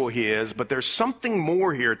intellectual he is, but there's something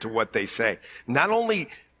more here to what they say. Not only,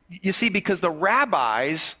 you see, because the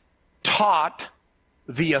rabbis taught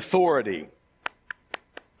the authority.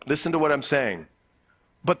 Listen to what I'm saying.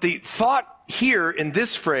 But the thought here in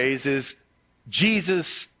this phrase is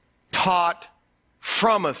Jesus taught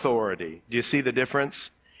from authority. Do you see the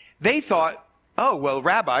difference? They thought, oh, well,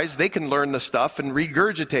 rabbis, they can learn the stuff and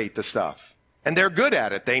regurgitate the stuff. And they're good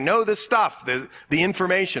at it. They know the stuff, the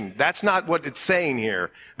information. That's not what it's saying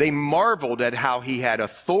here. They marveled at how he had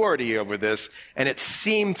authority over this, and it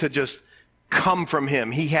seemed to just come from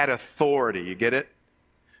him. He had authority. You get it?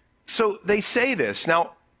 So they say this.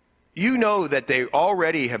 Now, you know that they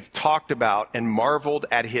already have talked about and marveled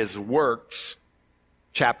at his works,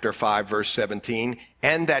 chapter 5, verse 17,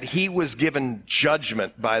 and that he was given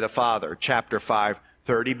judgment by the Father, chapter 5,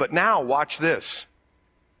 30. But now, watch this.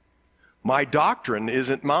 My doctrine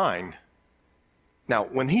isn't mine. Now,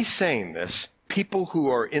 when he's saying this, people who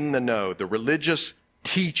are in the know, the religious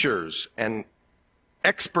teachers and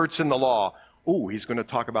experts in the law, he's going to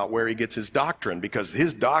talk about where he gets his doctrine, because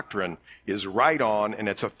his doctrine is right on and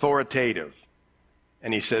it's authoritative.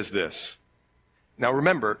 And he says this. Now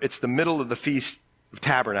remember, it's the middle of the Feast of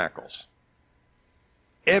Tabernacles.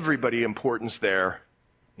 Everybody importance there.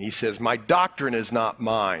 He says, my doctrine is not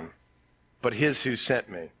mine, but his who sent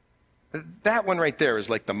me. That one right there is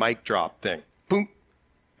like the mic drop thing. Boom.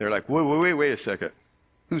 They're like, wait a second.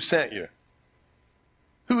 Who sent you?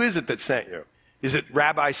 Who is it that sent you? Is it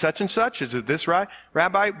Rabbi such and such? Is it this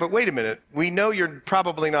rabbi? But wait a minute. We know you're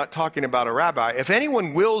probably not talking about a rabbi. If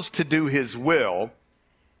anyone wills to do his will,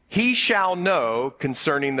 he shall know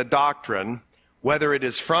concerning the doctrine, whether it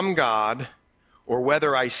is from God or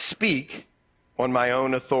whether I speak on my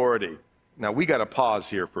own authority. Now, we got to pause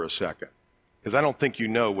here for a second, because I don't think you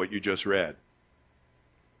know what you just read.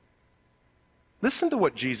 Listen to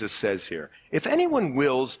what Jesus says here. If anyone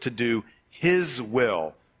wills to do his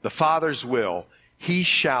will, the Father's will, he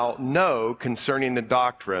shall know concerning the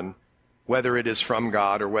doctrine, whether it is from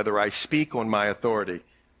God or whether I speak on my authority.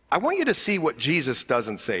 I want you to see what Jesus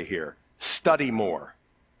doesn't say here. Study more.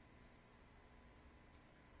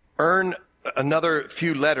 Earn another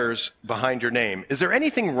few letters behind your name. Is there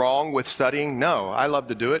anything wrong with studying? No, I love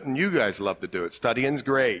to do it, and you guys love to do it. Studying's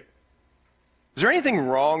great. Is there anything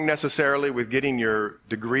wrong necessarily with getting your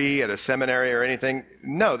degree at a seminary or anything?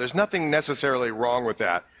 No, there's nothing necessarily wrong with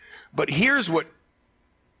that. But here's what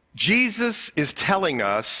Jesus is telling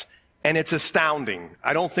us, and it's astounding.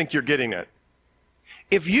 I don't think you're getting it.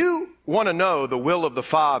 If you want to know the will of the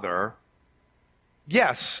Father,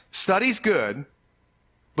 yes, study's good.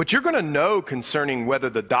 But you're going to know concerning whether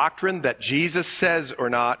the doctrine that Jesus says or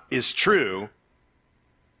not is true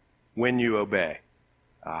when you obey.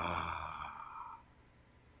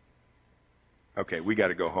 Okay, we got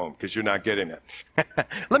to go home because you're not getting it.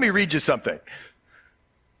 Let me read you something.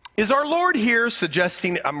 Is our Lord here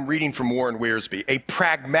suggesting, I'm reading from Warren Wiersbe, a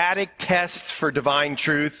pragmatic test for divine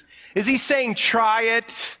truth? Is he saying try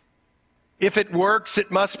it? If it works, it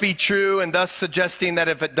must be true, and thus suggesting that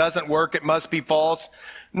if it doesn't work, it must be false?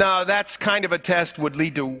 No, that's kind of a test would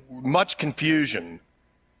lead to much confusion.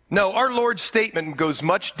 No, our Lord's statement goes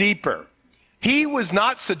much deeper. He was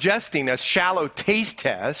not suggesting a shallow taste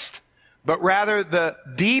test, but rather the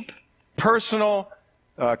deep personal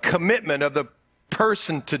commitment of the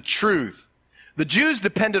person to truth. The Jews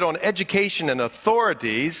depended on education and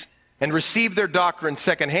authorities and received their doctrine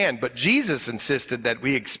secondhand, but Jesus insisted that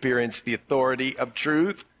we experience the authority of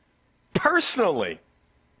truth personally.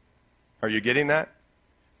 Are you getting that?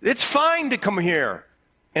 It's fine to come here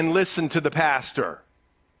and listen to the pastor.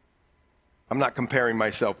 I'm not comparing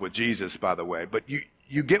myself with Jesus, by the way, but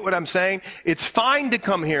you get what I'm saying? It's fine to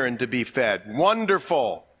come here and to be fed.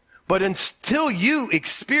 Wonderful. But until you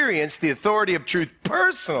experience the authority of truth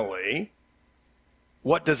personally,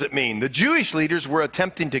 what does it mean? The Jewish leaders were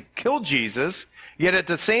attempting to kill Jesus, yet at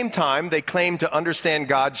the same time, they claimed to understand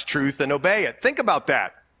God's truth and obey it. Think about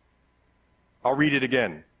that. I'll read it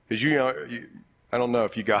again, because I don't know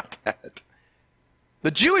if you got that. The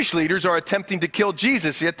Jewish leaders are attempting to kill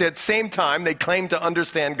Jesus, yet at the same time, they claim to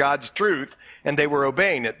understand God's truth, and they were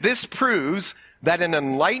obeying it. This proves that an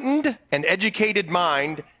enlightened and educated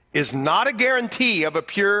mind is not a guarantee of a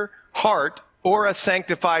pure heart or a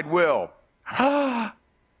sanctified will.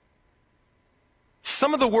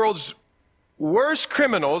 Some of the world's worst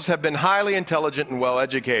criminals have been highly intelligent and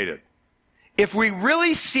well-educated. If we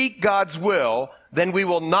really seek God's will, then we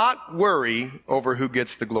will not worry over who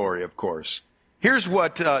gets the glory, of course. Here's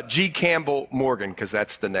what G. Campbell Morgan, because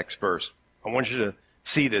that's the next verse. I want you to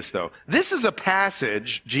see this, though. This is a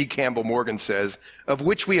passage, G. Campbell Morgan says, of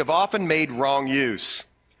which we have often made wrong use.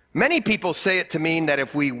 Many people say it to mean that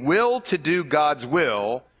if we will to do God's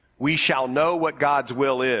will, we shall know what God's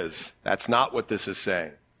will is. That's not what this is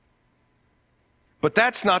saying. But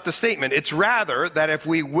that's not the statement. It's rather that if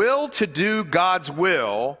we will to do God's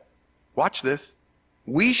will, watch this,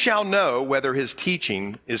 we shall know whether his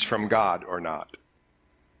teaching is from God or not.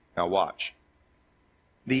 Now watch.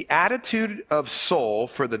 The attitude of soul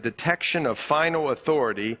for the detection of final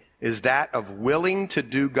authority is that of willing to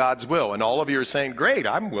do God's will. And all of you are saying, great,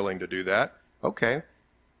 I'm willing to do that. Okay,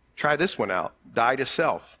 try this one out. Die to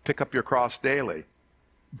self. Pick up your cross daily.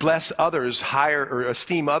 Bless others higher, or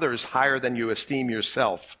esteem others higher than you esteem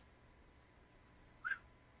yourself.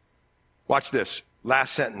 Watch this.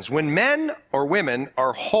 Last sentence. When men or women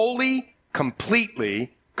are wholly,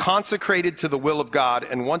 completely consecrated to the will of God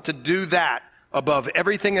and want to do that above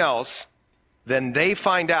everything else, then they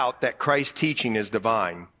find out that Christ's teaching is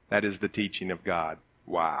divine. That is the teaching of God.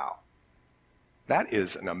 Wow. That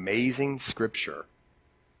is an amazing scripture.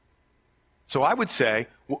 So I would say,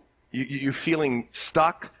 you feeling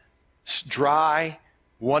stuck, dry,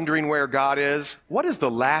 wondering where God is? What is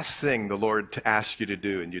the last thing the Lord asked you to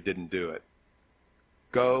do and you didn't do it?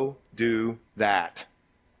 Go do that.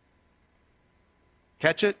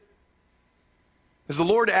 Catch it? Does the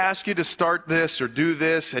Lord ask you to start this or do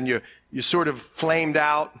this and you sort of flamed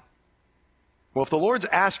out? Well, if the Lord's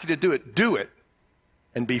asked you to do it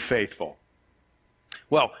and be faithful.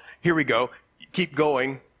 Well, here we go. Keep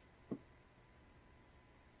going.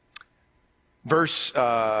 Verse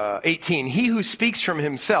 18, he who speaks from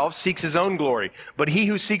himself seeks his own glory, but he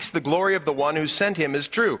who seeks the glory of the one who sent him is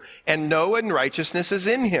true, and no unrighteousness is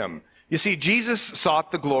in him. You see, Jesus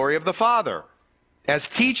sought the glory of the Father. As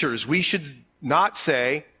teachers, we should not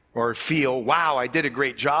say or feel, wow, I did a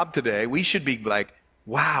great job today. We should be like,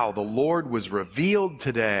 wow, the Lord was revealed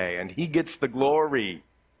today, and he gets the glory.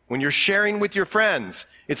 When you're sharing with your friends,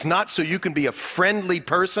 it's not so you can be a friendly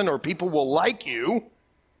person or people will like you.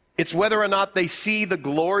 It's whether or not they see the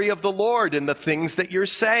glory of the Lord in the things that you're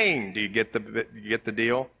saying. Do you get the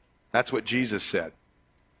deal? That's what Jesus said.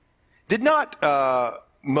 Did not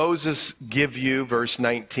Moses give you, verse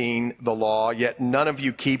 19, the law, yet none of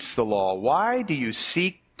you keeps the law? Why do you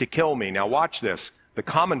seek to kill me? Now watch this. The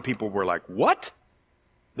common people were like, what?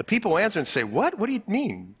 The people answer and say, what? What do you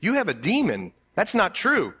mean? You have a demon. That's not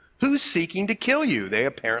true. Who's seeking to kill you? They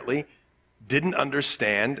apparently didn't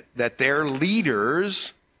understand that their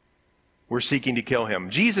leaders were seeking to kill him.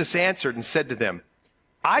 Jesus answered and said to them,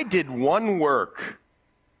 I did one work,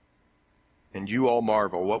 and you all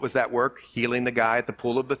marvel. What was that work? Healing the guy at the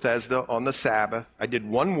pool of Bethesda on the Sabbath. I did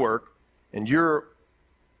one work, and you're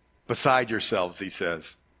beside yourselves, he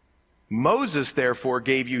says. Moses, therefore,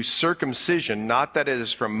 gave you circumcision, not that it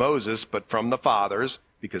is from Moses, but from the fathers,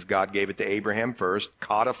 because God gave it to Abraham first,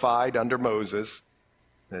 codified under Moses,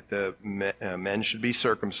 that the men should be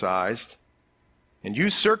circumcised. And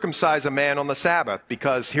you circumcise a man on the Sabbath,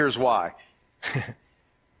 because here's why.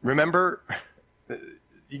 Remember,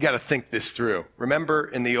 you got to think this through. Remember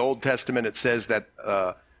in the Old Testament it says that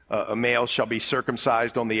a male shall be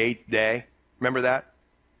circumcised on the 8th day. Remember that?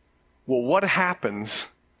 Well, what happens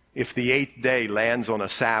if the 8th day lands on a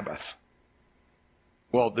Sabbath?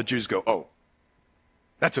 Well, the Jews go, oh,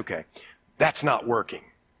 that's okay. That's not working.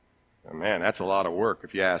 Oh, man, that's a lot of work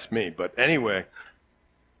if you ask me. But anyway,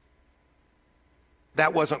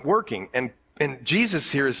 that wasn't working. And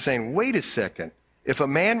Jesus here is saying, wait a second. If a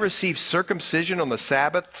man receives circumcision on the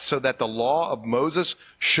Sabbath so that the law of Moses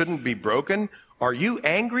shouldn't be broken, are you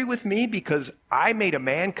angry with me because I made a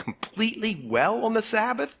man completely well on the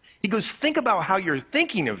Sabbath? He goes, think about how you're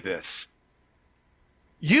thinking of this.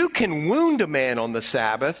 You can wound a man on the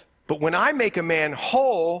Sabbath, but when I make a man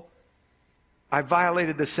whole, I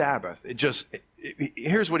violated the Sabbath.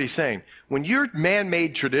 Here's what he's saying. When your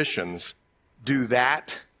man-made traditions do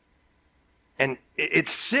that, and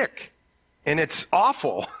it's sick, and it's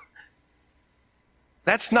awful,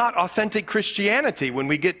 that's not authentic Christianity. When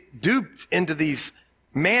we get duped into these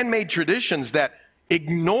man-made traditions that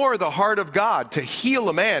ignore the heart of God to heal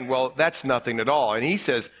a man, well, that's nothing at all. And he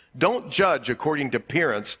says, don't judge according to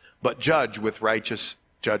appearance, but judge with righteous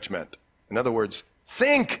judgment. In other words,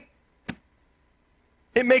 think.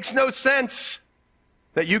 It makes no sense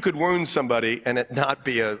that you could wound somebody and it not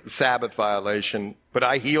be a Sabbath violation, but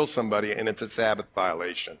I heal somebody and it's a Sabbath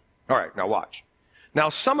violation. All right, now watch. Now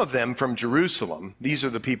some of them from Jerusalem, these are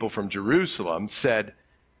the people from Jerusalem, said,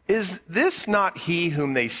 is this not he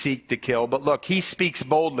whom they seek to kill? But look, he speaks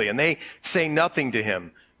boldly and they say nothing to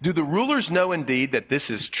him. Do the rulers know indeed that this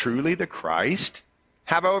is truly the Christ?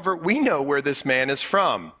 However, we know where this man is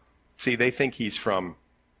from. See, they think he's from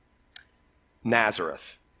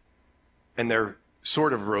Nazareth. And they're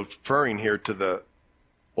sort of referring here to the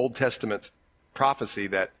Old Testament prophecy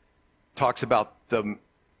that talks about the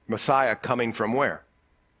Messiah coming from where?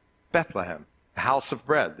 Bethlehem, the house of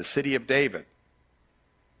bread, the city of David.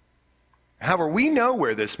 However, we know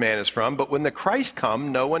where this man is from, but when the Christ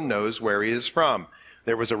comes, no one knows where he is from.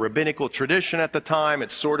 There was a rabbinical tradition at the time.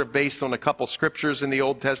 It's sort of based on a couple scriptures in the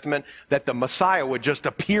Old Testament that the Messiah would just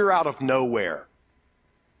appear out of nowhere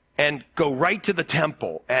and go right to the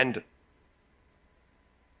temple. And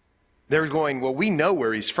they're going, well, we know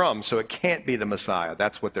where he's from, so it can't be the Messiah.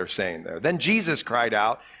 That's what they're saying there. Then Jesus cried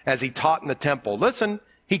out as he taught in the temple. Listen,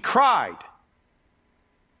 he cried.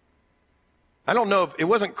 I don't know if it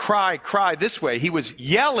wasn't cry this way. He was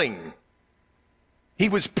yelling. He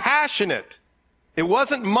was passionate. It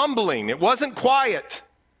wasn't mumbling. It wasn't quiet.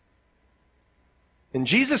 And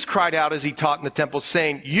Jesus cried out as he taught in the temple,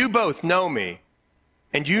 saying, you both know me,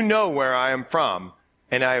 and you know where I am from,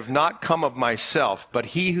 and I have not come of myself, but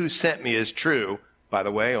he who sent me is true. By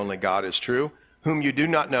the way, only God is true, whom you do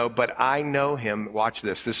not know, but I know him. Watch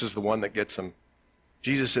this. This is the one that gets him.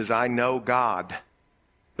 Jesus says, I know God,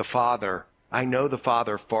 the Father. I know the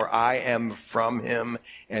Father, for I am from him,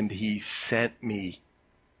 and he sent me.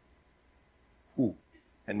 Ooh.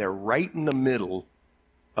 And they're right in the middle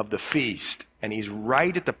of the feast, and he's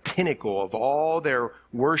right at the pinnacle of all their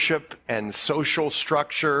worship and social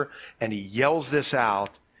structure, and he yells this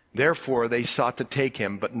out. Therefore, they sought to take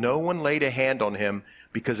him, but no one laid a hand on him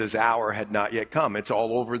because his hour had not yet come. It's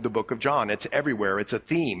all over the book of John. It's everywhere. It's a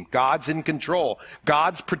theme. God's in control.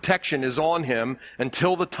 God's protection is on him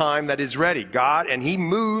until the time that is ready. And he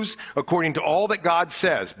moves according to all that God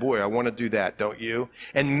says. Boy, I want to do that, don't you?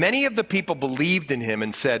 And many of the people believed in him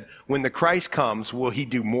and said, when the Christ comes, will he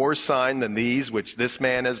do more sign than these which this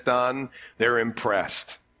man has done? They're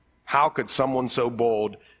impressed. How could someone so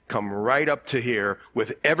bold come right up to here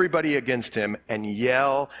with everybody against him and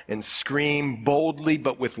yell and scream boldly,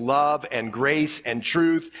 but with love and grace and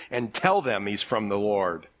truth, and tell them he's from the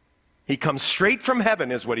Lord? He comes straight from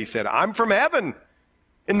heaven, is what he said. I'm from heaven.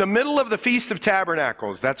 In the middle of the Feast of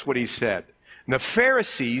Tabernacles, that's what he said. And the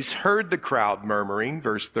Pharisees heard the crowd murmuring,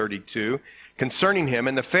 verse 32, concerning him,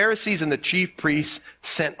 and the Pharisees and the chief priests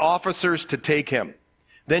sent officers to take him.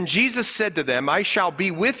 Then Jesus said to them, I shall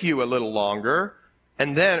be with you a little longer,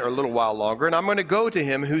 and then, or a little while longer, and I'm going to go to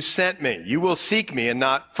him who sent me. You will seek me and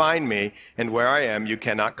not find me, and where I am, you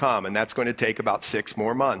cannot come. And that's going to take about 6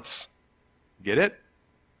 more months. Get it?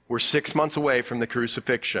 We're 6 months away from the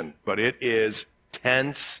crucifixion, but it is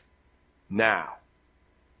tense now.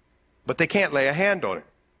 But they can't lay a hand on him.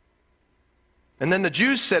 And then the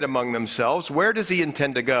Jews said among themselves, where does he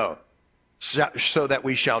intend to go? So that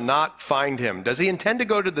we shall not find him. Does he intend to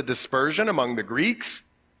go to the dispersion among the Greeks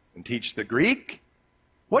and teach the Greek?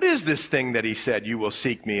 What is this thing that he said, you will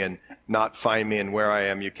seek me and not find me, and where I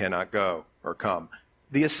am you cannot go or come?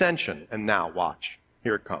 The ascension. And now watch.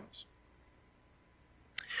 Here it comes.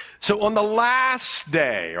 So on the last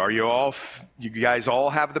day, you guys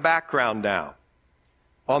all have the background now.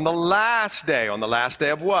 On the last day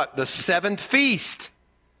of what? The 7th feast.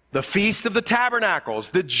 The Feast of the Tabernacles,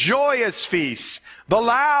 the joyous feast, the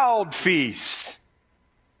loud feast.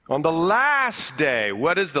 On the last day,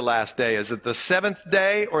 what is the last day? Is it the 7th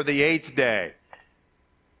day or the 8th day?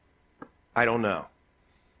 I don't know.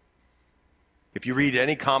 If you read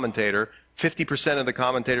any commentator, 50% of the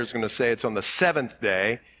commentators are going to say it's on the 7th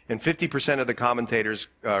day, and 50% of the commentators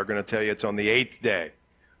are going to tell you it's on the 8th day.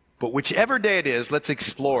 But whichever day it is, let's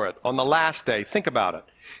explore it. On the last day, think about it.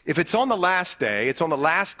 If it's on the last day, it's on the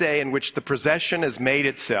last day in which the procession has made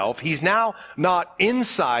itself. He's now not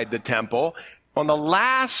inside the temple. on the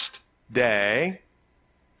last day,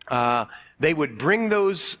 they would bring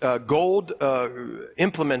those gold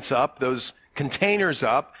implements up, those containers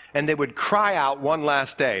up, and they would cry out one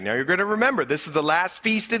last day. Now you're going to remember, this is the last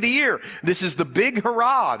feast of the year. This is the big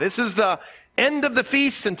hurrah. This is the end of the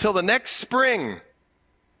feast until the next spring.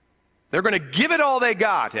 They're going to give it all they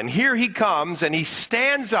got. And here he comes, and he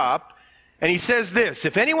stands up, and he says this,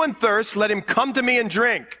 if anyone thirsts, let him come to me and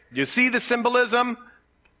drink. You see the symbolism?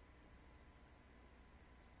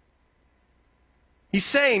 He's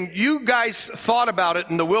saying, you guys thought about it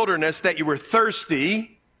in the wilderness that you were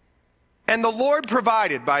thirsty, and the Lord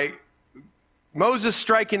provided by Moses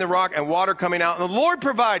striking the rock and water coming out, and the Lord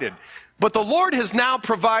provided. But the Lord has now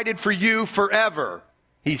provided for you forever,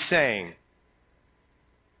 he's saying.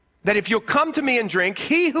 That if you'll come to me and drink,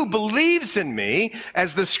 he who believes in me,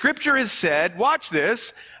 as the scripture has said, watch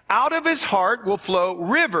this, out of his heart will flow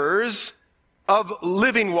rivers of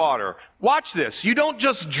living water. Watch this. You don't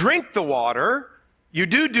just drink the water. You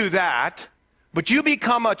do that, but you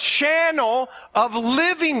become a channel of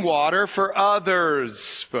living water for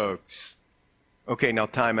others, folks. Okay, now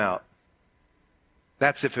time out.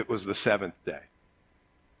 That's if it was the 7th day.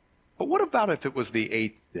 But what about if it was the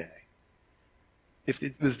 8th day? If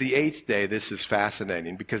it was the 8th day, this is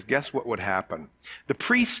fascinating, because guess what would happen? The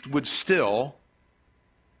priest would still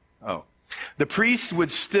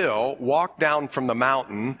walk down from the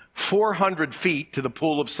mountain 400 feet to the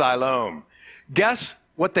pool of Siloam. Guess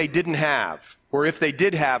what they didn't have? Or if they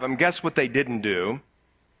did have them, guess what they didn't do?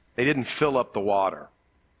 They didn't fill up the water.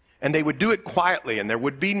 And they would do it quietly, and there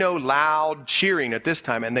would be no loud cheering at this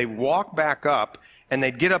time. And they'd walk back up, and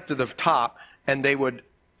they'd get up to the top, and they would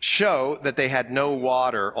show that they had no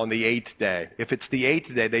water on the 8th day. If it's the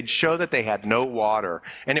 8th day, they'd show that they had no water.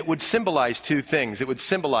 And it would symbolize two things. It would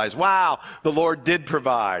symbolize, wow, the Lord did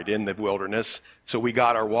provide in the wilderness, so we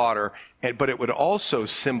got our water. But it would also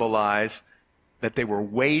symbolize that they were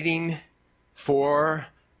waiting for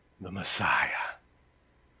the Messiah.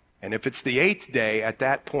 And if it's the 8th day, at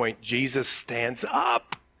that point, Jesus stands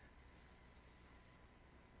up.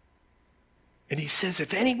 And he says,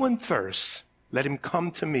 if anyone thirsts, let him come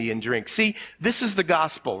to me and drink. See, this is the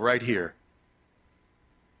gospel right here.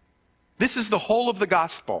 This is the whole of the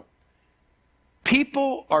gospel.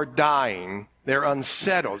 People are dying. They're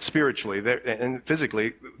unsettled spiritually and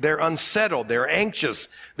physically. They're unsettled. They're anxious.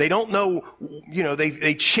 They don't know,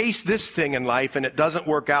 they chase this thing in life and it doesn't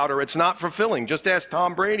work out or it's not fulfilling. Just ask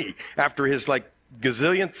Tom Brady after his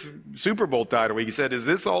gazillionth Super Bowl title. He said, is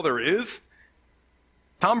this all there is?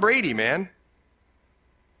 Tom Brady, man.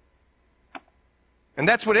 And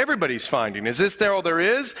that's what everybody's finding. Is this all there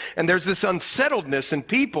is? And there's this unsettledness in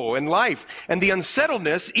people, in life. And the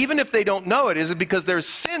unsettledness, even if they don't know it, is because their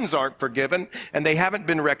sins aren't forgiven and they haven't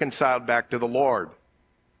been reconciled back to the Lord.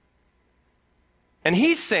 And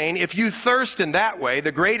he's saying, if you thirst in that way,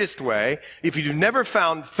 the greatest way, if you've never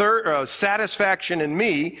found satisfaction in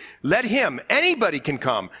me, let him, anybody can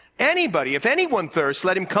come. Anybody, if anyone thirsts,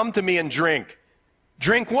 let him come to me and drink.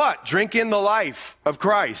 Drink what? Drink in the life of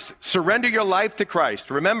Christ. Surrender your life to Christ.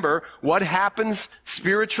 Remember, what happens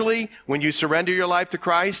spiritually when you surrender your life to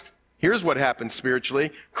Christ? Here's what happens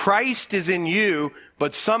spiritually. Christ is in you,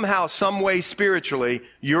 but somehow, some way spiritually,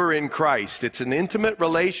 you're in Christ. It's an intimate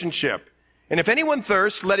relationship. And if anyone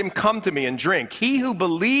thirsts, let him come to me and drink. He who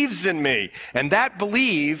believes in me, and that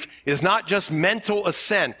believe is not just mental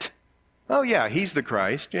assent. Oh yeah, he's the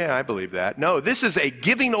Christ. Yeah, I believe that. No, this is a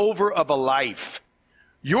giving over of a life.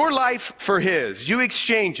 Your life for his. You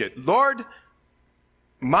exchange it. Lord,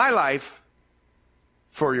 my life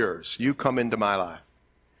for yours. You come into my life.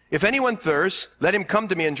 If anyone thirsts, let him come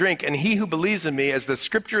to me and drink. And he who believes in me, as the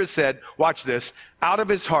scripture has said, watch this, out of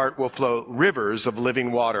his heart will flow rivers of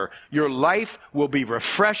living water. Your life will be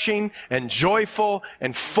refreshing and joyful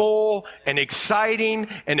and full and exciting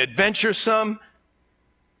and adventuresome.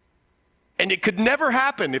 And it could never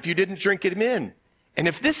happen if you didn't drink it in. And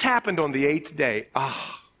if this happened on the 8th day,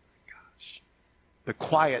 oh my gosh, the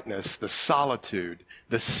quietness, the solitude,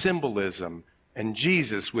 the symbolism, and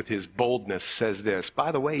Jesus with his boldness says this.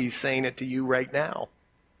 By the way, he's saying it to you right now,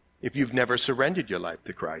 if you've never surrendered your life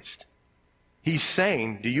to Christ. He's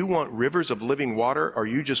saying, do you want rivers of living water, or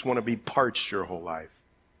you just want to be parched your whole life?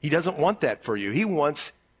 He doesn't want that for you. He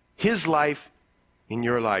wants his life in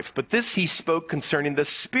your life. But this he spoke concerning the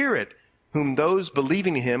Spirit, whom those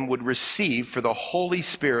believing in him would receive, for the Holy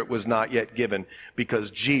Spirit was not yet given, because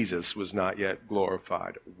Jesus was not yet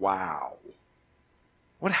glorified. Wow.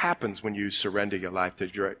 What happens when you surrender your life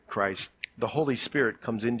to Christ? The Holy Spirit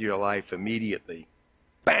comes into your life immediately.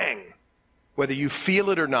 Bang! Whether you feel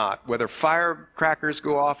it or not, whether firecrackers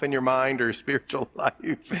go off in your mind or spiritual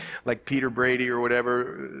life, like Peter Brady or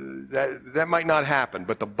whatever, that might not happen.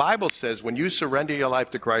 But the Bible says when you surrender your life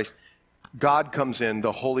to Christ, God comes in,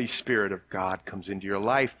 the Holy Spirit of God comes into your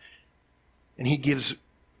life, and he gives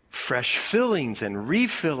fresh fillings and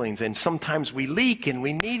refillings, and sometimes we leak and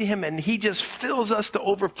we need him, and he just fills us to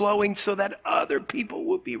overflowing so that other people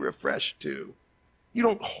will be refreshed too. You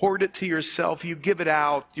don't hoard it to yourself, you give it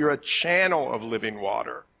out. You're a channel of living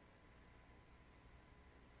water.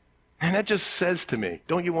 And that just says to me,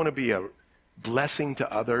 don't you want to be a blessing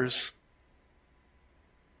to others?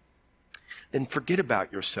 Then forget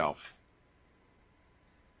about yourself.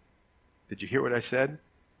 Did you hear what I said?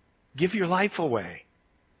 Give your life away.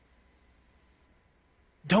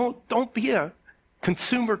 Don't be a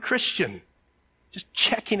consumer Christian, just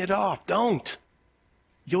checking it off. Don't.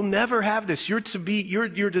 You'll never have this. You're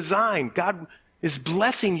designed. God is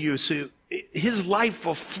blessing you so his life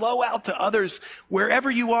will flow out to others wherever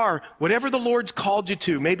you are, whatever the Lord's called you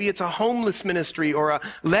to. Maybe it's a homeless ministry or a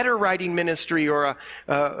letter writing ministry or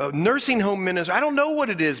a nursing home ministry. I don't know what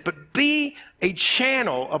it is, but be a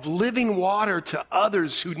channel of living water to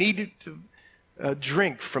others who need to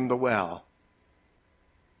drink from the well.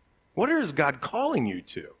 What is God calling you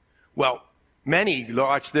to? Well,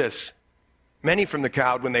 watch this. Many from the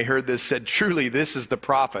crowd, when they heard this, said, truly, this is the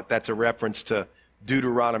prophet. That's a reference to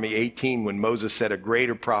Deuteronomy 18, when Moses said, a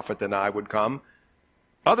greater prophet than I would come.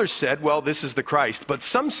 Others said, well, this is the Christ. But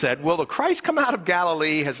some said, will the Christ come out of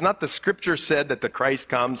Galilee? Has not the scripture said that the Christ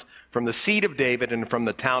comes from the seed of David and from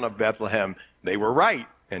the town of Bethlehem? They were right,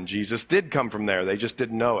 and Jesus did come from there. They just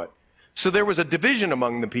didn't know it. So there was a division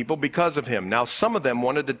among the people because of him. Now some of them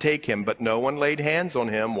wanted to take him, but no one laid hands on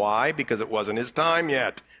him. Why? Because it wasn't his time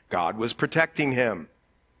yet. God was protecting him.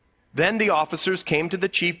 Then the officers came to the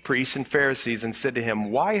chief priests and Pharisees and said to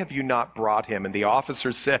him, why have you not brought him? And the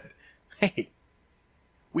officers said, hey,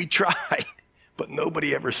 we tried, but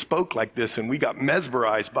nobody ever spoke like this, and we got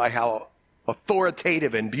mesmerized by how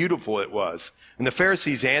authoritative and beautiful it was. And the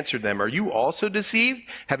Pharisees answered them, are you also deceived?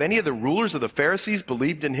 Have any of the rulers of the Pharisees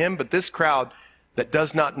believed in him? But this crowd that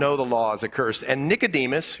does not know the law is accursed. And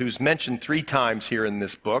Nicodemus, who's mentioned 3 times here in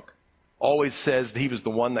this book, always says he was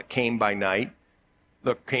the one that came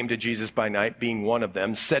to Jesus by night, being one of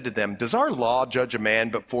them, said to them, does our law judge a man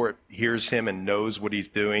before it hears him and knows what he's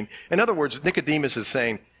doing? In other words, Nicodemus is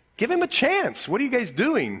saying, give him a chance. What are you guys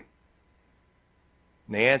doing?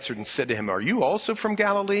 And they answered and said to him, are you also from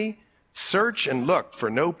Galilee? Search and look,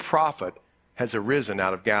 for no prophet has arisen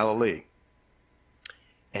out of Galilee.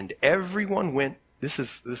 And everyone went, this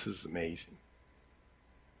is amazing.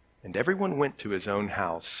 And everyone went to his own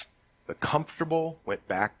house. The comfortable went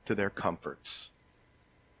back to their comforts.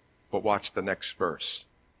 But watch the next verse.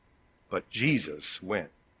 But Jesus went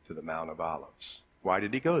to the Mount of Olives. Why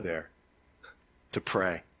did he go there? To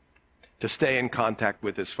pray, to stay in contact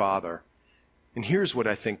with his Father. And here's what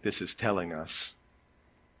I think this is telling us.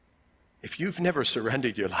 If you've never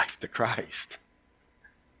surrendered your life to Christ,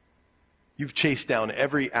 you've chased down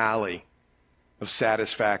every alley of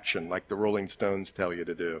satisfaction like the Rolling Stones tell you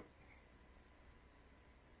to do.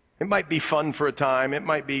 It might be fun for a time, it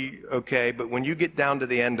might be okay, but when you get down to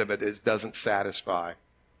the end of it, it doesn't satisfy.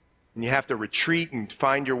 And you have to retreat and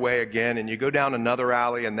find your way again, and you go down another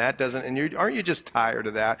alley, and that doesn't, and aren't you just tired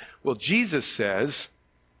of that? Well, Jesus says,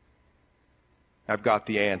 I've got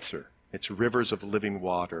the answer. It's rivers of living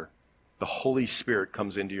water. The Holy Spirit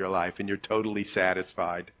comes into your life, and you're totally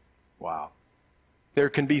satisfied. Wow. There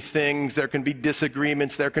can be things, there can be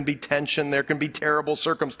disagreements, there can be tension, there can be terrible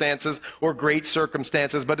circumstances or great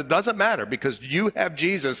circumstances, but it doesn't matter because you have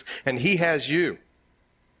Jesus and he has you.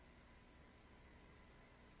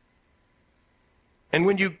 And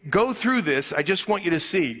when you go through this, I just want you to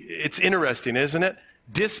see, it's interesting, isn't it?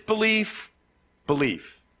 Disbelief,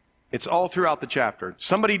 belief. It's all throughout the chapter.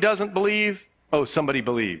 Somebody doesn't believe, oh, somebody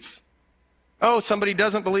believes. Oh, somebody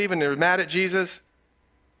doesn't believe and they're mad at Jesus.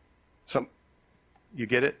 You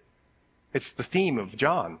get it? It's the theme of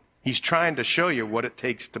John. He's trying to show you what it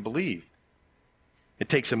takes to believe. It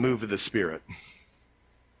takes a move of the Spirit.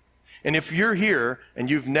 And if you're here and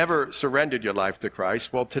you've never surrendered your life to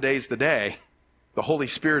Christ, well, today's the day. The Holy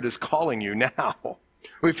Spirit is calling you now.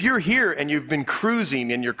 If you're here and you've been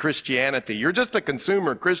cruising in your Christianity, you're just a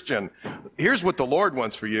consumer Christian, here's what the Lord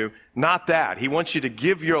wants for you. Not that. He wants you to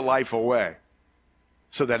give your life away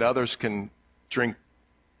so that others can drink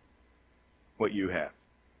what you have.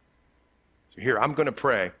 So here, I'm going to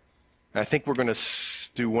pray. And I think we're going to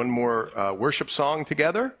do one more worship song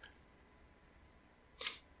together.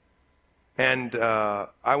 And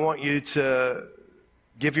I want you to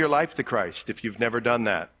give your life to Christ if you've never done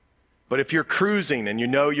that. But if you're cruising and you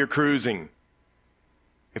know you're cruising,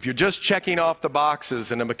 if you're just checking off the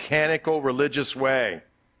boxes in a mechanical, religious way,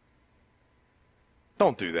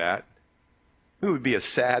 don't do that. It would be a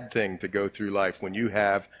sad thing to go through life when you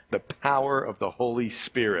have the power of the Holy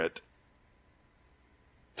Spirit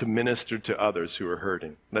to minister to others who are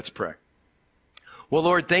hurting. Let's pray. Well,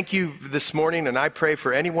 Lord, thank you this morning, and I pray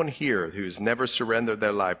for anyone here who's never surrendered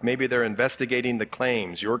their life. Maybe they're investigating the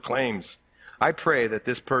claims, your claims. I pray that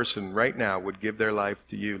this person right now would give their life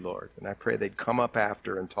to you, Lord, and I pray they'd come up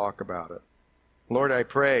after and talk about it. Lord, I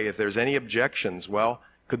pray if there's any objections, well,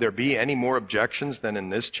 could there be any more objections than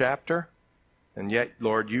in this chapter? And yet,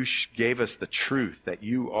 Lord, you gave us the truth that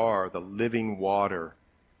you are the living water.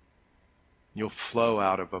 You'll flow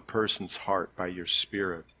out of a person's heart by your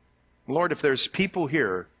Spirit. Lord, if there's people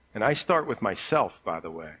here, and I start with myself, by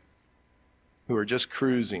the way, who are just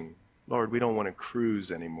cruising, Lord, we don't want to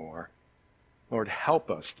cruise anymore. Lord, help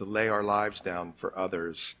us to lay our lives down for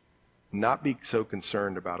others, not be so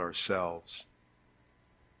concerned about ourselves.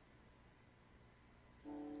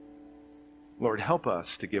 Lord, help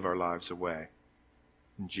us to give our lives away.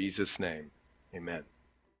 In Jesus' name, amen.